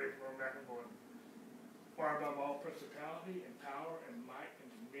 Sorry for going back and forth. Far above all principality and power and might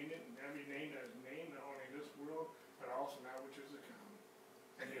and dominion and every name that is named, not only in this world, but also that which is to come.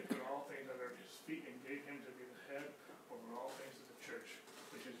 And He has put all things under His feet and gave Him to be the head over all things of the church,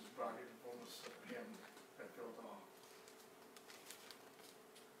 which is His body, the fullness of Him that fills all.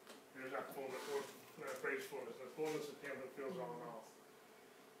 There's that fullness, that phrase fullness, the fullness of Him that fills all in all.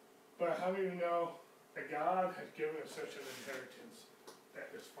 But how many of you know that God has given us such an inheritance that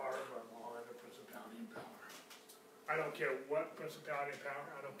is far above all other principality and power? I don't care what principality and power,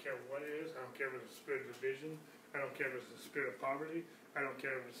 I don't care what it is, I don't care if it's a spirit of division, I don't care if it's the spirit of poverty, I don't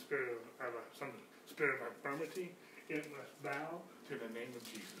care if it's the spirit of some spirit of infirmity. It must bow to the name of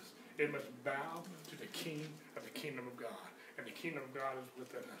Jesus. It must bow to the King of the kingdom of God. And the kingdom of God is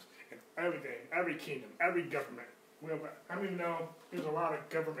within us. And everything, every kingdom, every government. I mean, no, there's a lot of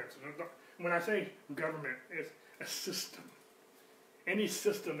governments. When I say government, it's a system. Any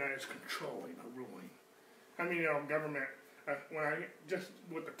system that is controlling or ruling. I mean, government, just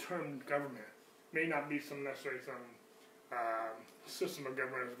with the term government, may not be necessarily some system of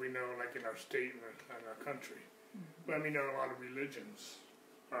government as we know, like in our state and our country. But I mean, there are a lot of religions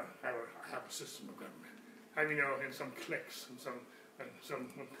have a system of government. I mean, in some cliques and some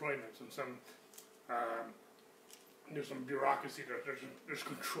employments and some there's some bureaucracy. There's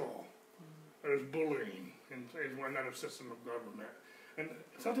control. There's bullying in another system of government, and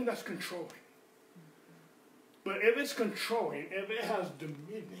something that's controlling. But if it's controlling, if it has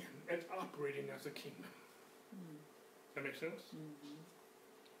dominion, it's operating as a kingdom. That makes sense?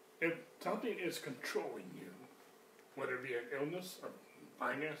 Mm-hmm. If something is controlling you, whether it be an illness or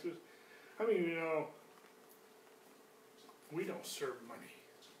finances, I mean, we don't serve money.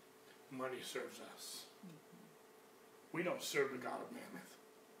 Money serves us. Mm-hmm. We don't serve the God of Mammoth.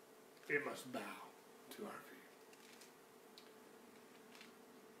 It must bow to our feet.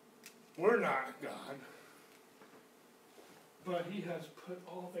 We're not God, but He has put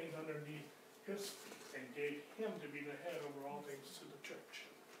all things underneath His feet and gave Him to be the head over all things to the church,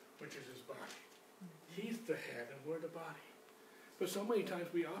 which is His body. He's the head and we're the body. But so many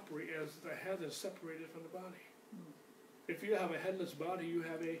times we operate as the head is separated from the body. If you have a headless body, you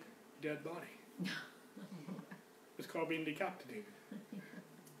have a dead body. It's called being decapitated.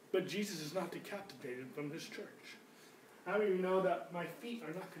 But Jesus is not decapitated from His church. How do you know that my feet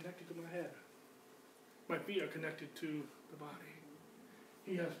are not connected to my head? My feet are connected to the body.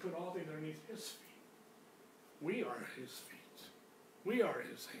 He has put all things underneath His feet. We are His feet. We are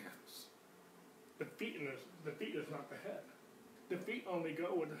His hands. The feet is not the head. The feet only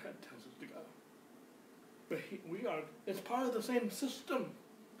go where the head tells us to go. But it's part of the same system.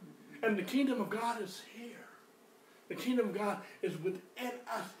 And the kingdom of God is here. The kingdom of God is within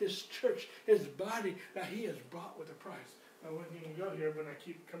us, his church, his body that he has brought with a price. I wouldn't even go here, but I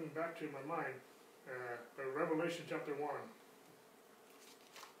keep coming back to my mind. Revelation chapter 1,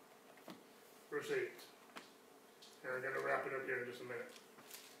 verse 8. And I'm going to wrap it up here in just a minute.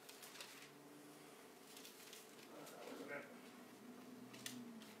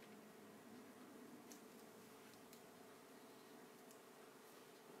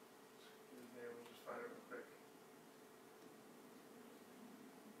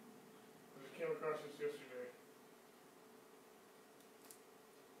 Came across this yesterday.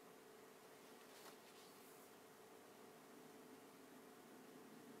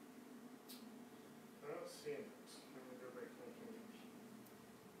 I don't see it. Let me go back to my fingers.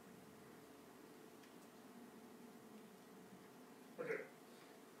 Okay.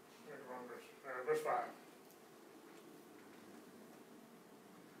 Wrong verse. Verse 5.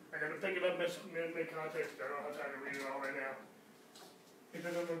 I got to pick it up mid-context. I don't have time to read it all right now. He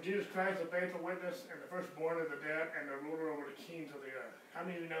said, of Jesus Christ, the faithful witness, and the firstborn of the dead, and the ruler over the kings of the earth. How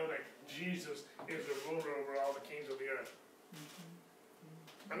many of you know that Jesus is the ruler over all the kings of the earth?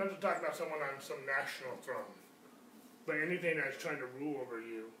 I'm not just talking about someone on some national throne, but anything that's trying to rule over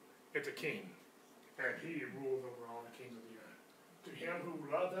you, it's a king. And he rules over all the kings of the earth. To him who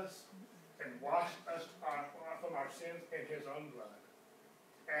loved us and washed us from our sins in his own blood,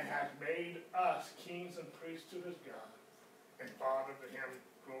 and has made us kings and priests to his God, and Father, to him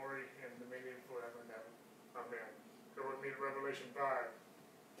glory and dominion forever and ever. Amen. Go with me to Revelation 5,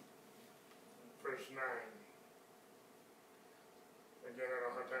 verse 9. Again, I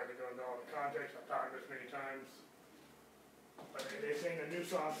don't have time to go into all the context. I've taught this many times. But they sing a new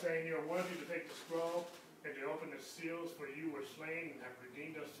song saying, you are worthy to take the scroll and to open the seals, for you were slain and have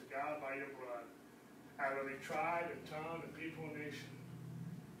redeemed us to God by your blood, out of every tribe and tongue and people and nation,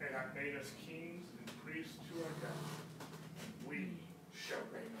 and have made us kings and priests to our God. We shall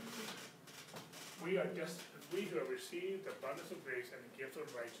reign on earth. We are destined, we who have received the abundance of grace and the gift of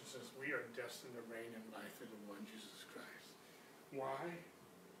righteousness, we are destined to reign in life in the one Jesus Christ. Why?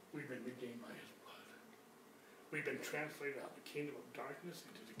 We've been redeemed by his blood. We've been translated out of the kingdom of darkness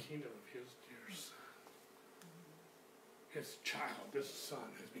into the kingdom of his dear Son. His child, this Son,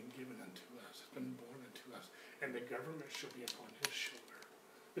 has been given unto us, has been born unto us, and the government shall be upon his shoulder.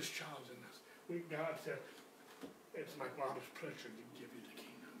 This child's in us. God said, it's my Father's pleasure to give you the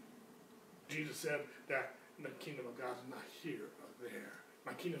kingdom. Jesus said that the kingdom of God is not here or there.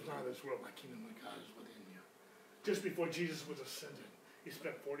 My kingdom is not of this world. My kingdom of God is within you. Just before Jesus was ascended, he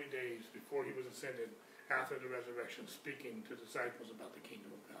spent 40 days before he was ascended after the resurrection speaking to disciples about the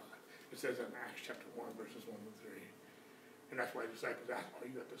kingdom of God. It says in Acts chapter 1, verses 1 to 3. And that's why the disciples asked,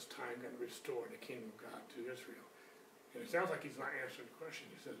 are you at this time going to restore the kingdom of God to Israel? And it sounds like he's not answering the question.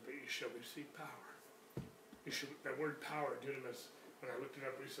 He says, but you shall receive power. That word power, dunamis, when I looked it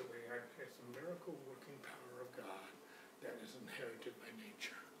up recently, it's a miracle-working power of God that is inherited by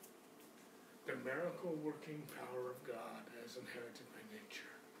nature. The miracle-working power of God that is inherited by nature.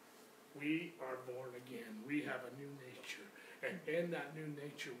 We are born again. We have a new nature. And in that new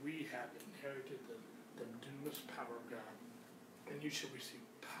nature, we have inherited the dunamis power of God. And you shall receive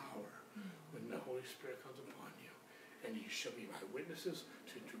power when the Holy Spirit comes upon you. And you shall be my witnesses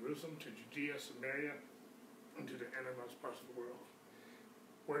to Jerusalem, to Judea, Samaria, and to the innermost parts of the world.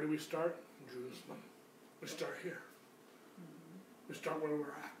 Where do we start? Jerusalem. We start here. We start where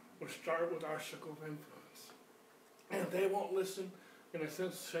we're at. We start with our circle of influence. And if they won't listen, in a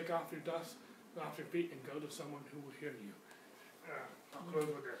sense, shake off your dust off your feet and go to someone who will hear you. I'll close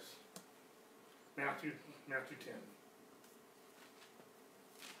with this. Matthew 10.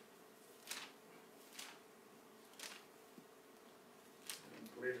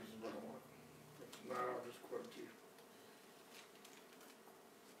 I believe this is what I want. If not, I'll just quote to you.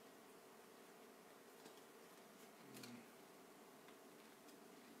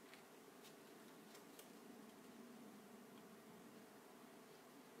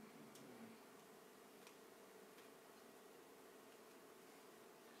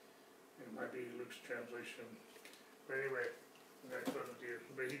 It might be Luke's translation. But anyway, that's what it is.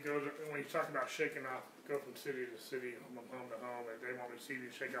 But he goes, when he's talking about shaking off, go from city to city, home to home, and they won't receive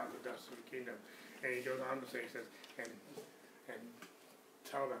you, shake out the dust of the kingdom. And he goes on to say, he says, and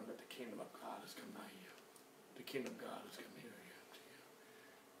tell them that the kingdom of God has come nigh you. The kingdom of God has come near you to you.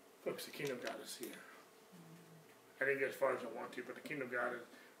 Folks, the kingdom of God is here. I didn't get as far as I want to, but the kingdom of God is,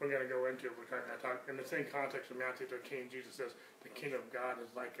 we're going to go into it. We're going to talk in the same context of Matthew 13. Jesus says the kingdom of God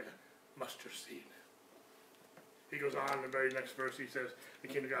is like a mustard seed. He goes on in the very next verse. He says the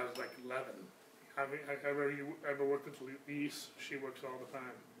kingdom of God is like leaven. You ever worked with yeast? She works all the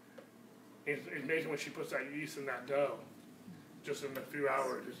time. It's amazing when she puts that yeast in that dough. Just in a few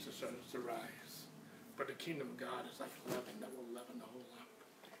hours, it just starts to rise. But the kingdom of God is like leaven that will leaven the whole lump.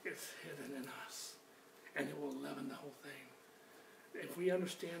 It's hidden in us, and it will leaven the whole thing. If we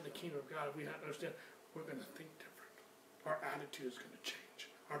understand the kingdom of God, if we understand, we're going to think different. Our attitude is going to change.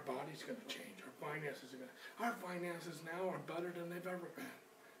 Our body's going to change. Our finances now are better than they've ever been.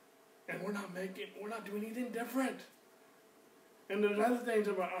 And we're not doing anything different. And there's other things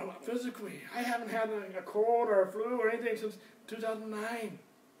about physically. I haven't had a cold or a flu or anything since 2009.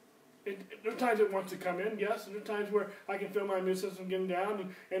 There's times it wants to come in, yes, and there's times where I can feel my immune system getting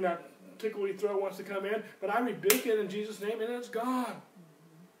down and that tickly throat wants to come in, but I rebuke it in Jesus' name and it's gone.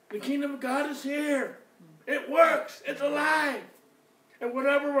 The kingdom of God is here. It works. It's alive. And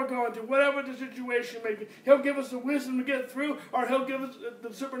whatever we're going through, whatever the situation may be, He'll give us the wisdom to get through, or He'll give us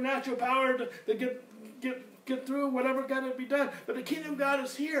the supernatural power to get through whatever got to be done. But the kingdom of God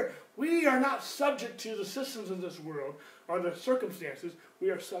is here. We are not subject to the systems of this world or the circumstances. We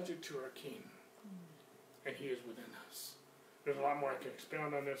are subject to our King. And He is within us. There's a lot more I can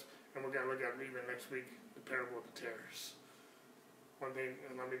expound on this, and we're going to look at even next week, the parable of the tares. One thing,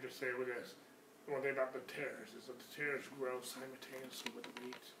 and let me just say with this, one thing about the tares is that the tares grow simultaneously with the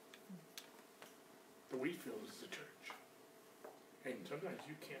wheat. The wheat field is the church. And sometimes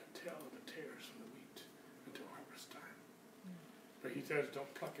you can't tell the tares from the wheat until harvest time. But He says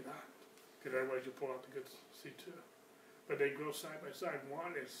don't pluck it out, because otherwise you pull out the good seed too. But they grow side by side.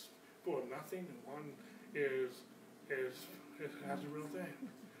 One is full of nothing, and one it has a real thing.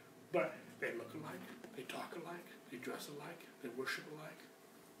 But they look alike, they talk alike, they dress alike, they worship alike.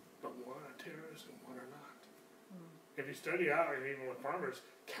 But one are tares and one are not. If you study out, and even with farmers,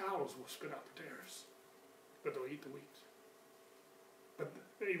 cows will spit out the tares, but they'll eat the wheat. But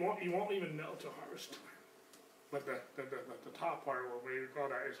you won't even know till harvest time. But the top part, what we call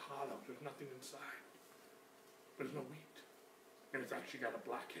that, is hollow. There's nothing inside. There's no wheat. And it's actually got a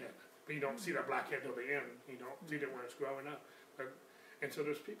black head. But you don't see that black head till the end. You don't see it when it's growing up. And so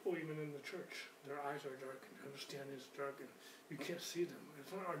there's people even in the church, their eyes are dark and understanding is dark, and you can't see them. It's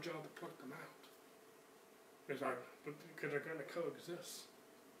not our job to pluck them out. Because they're going to coexist.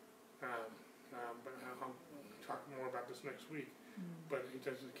 But I'll talk more about this next week. But he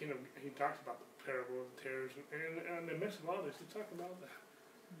says the kingdom. He talks about the parable of the tares, and in the midst of all this, he talks about that.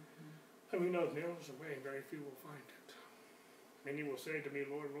 And we know narrow is the way, and very few will find it. Many will say to me,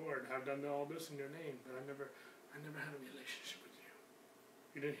 Lord, Lord, I've done all this in your name, but I never had a relationship with you.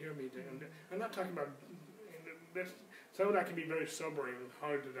 You didn't hear me. I'm not talking about this. Some of that can be very sobering and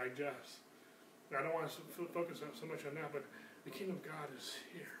hard to digest. I don't want to focus so much on that, but the kingdom of God is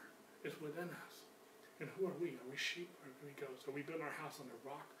here. It's within us. And who are we? Are we sheep or are we goats? Are we building our house on the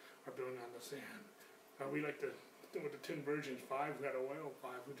rock or building on the sand? Are we like with the 10 virgins, 5 who had oil,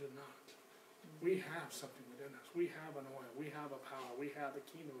 5 who did not? We have something within us. We have an oil. We have a power. We have the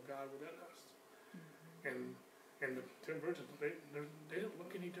kingdom of God within us. And the 10 virgins, they didn't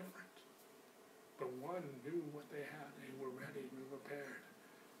look any different. But one knew what they had. They were ready. They were prepared.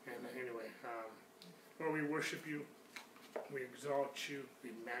 And anyway, Lord, we worship you. We exalt you.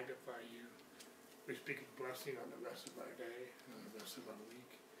 We magnify you. We speak of blessing on the rest of our day and on the rest of our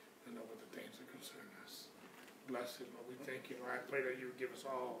week and over the things that concern us. Blessed, Lord, we thank you, Lord. I pray that you would give us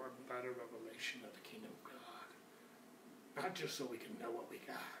all a better revelation of the kingdom of God. Not just so we can know what we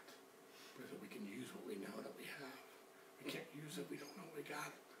got, but so we can use what we know that we have. We can't use it, we don't know we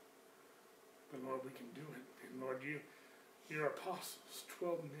got it. But Lord, we can do it. And Lord, your apostles,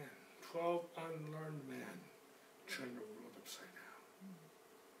 12 men, 12 unlearned men, turned the world upside down.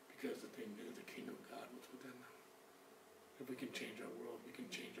 Because they knew the kingdom of God was within them. If we can change our world, we can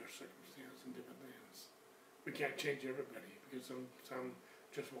change our circumstances and different things. We can't change everybody because some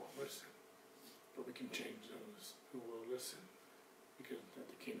just won't listen. But we can change those who will listen because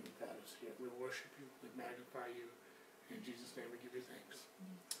the kingdom of God is here. We worship you, we magnify you. In Jesus' name we give you thanks.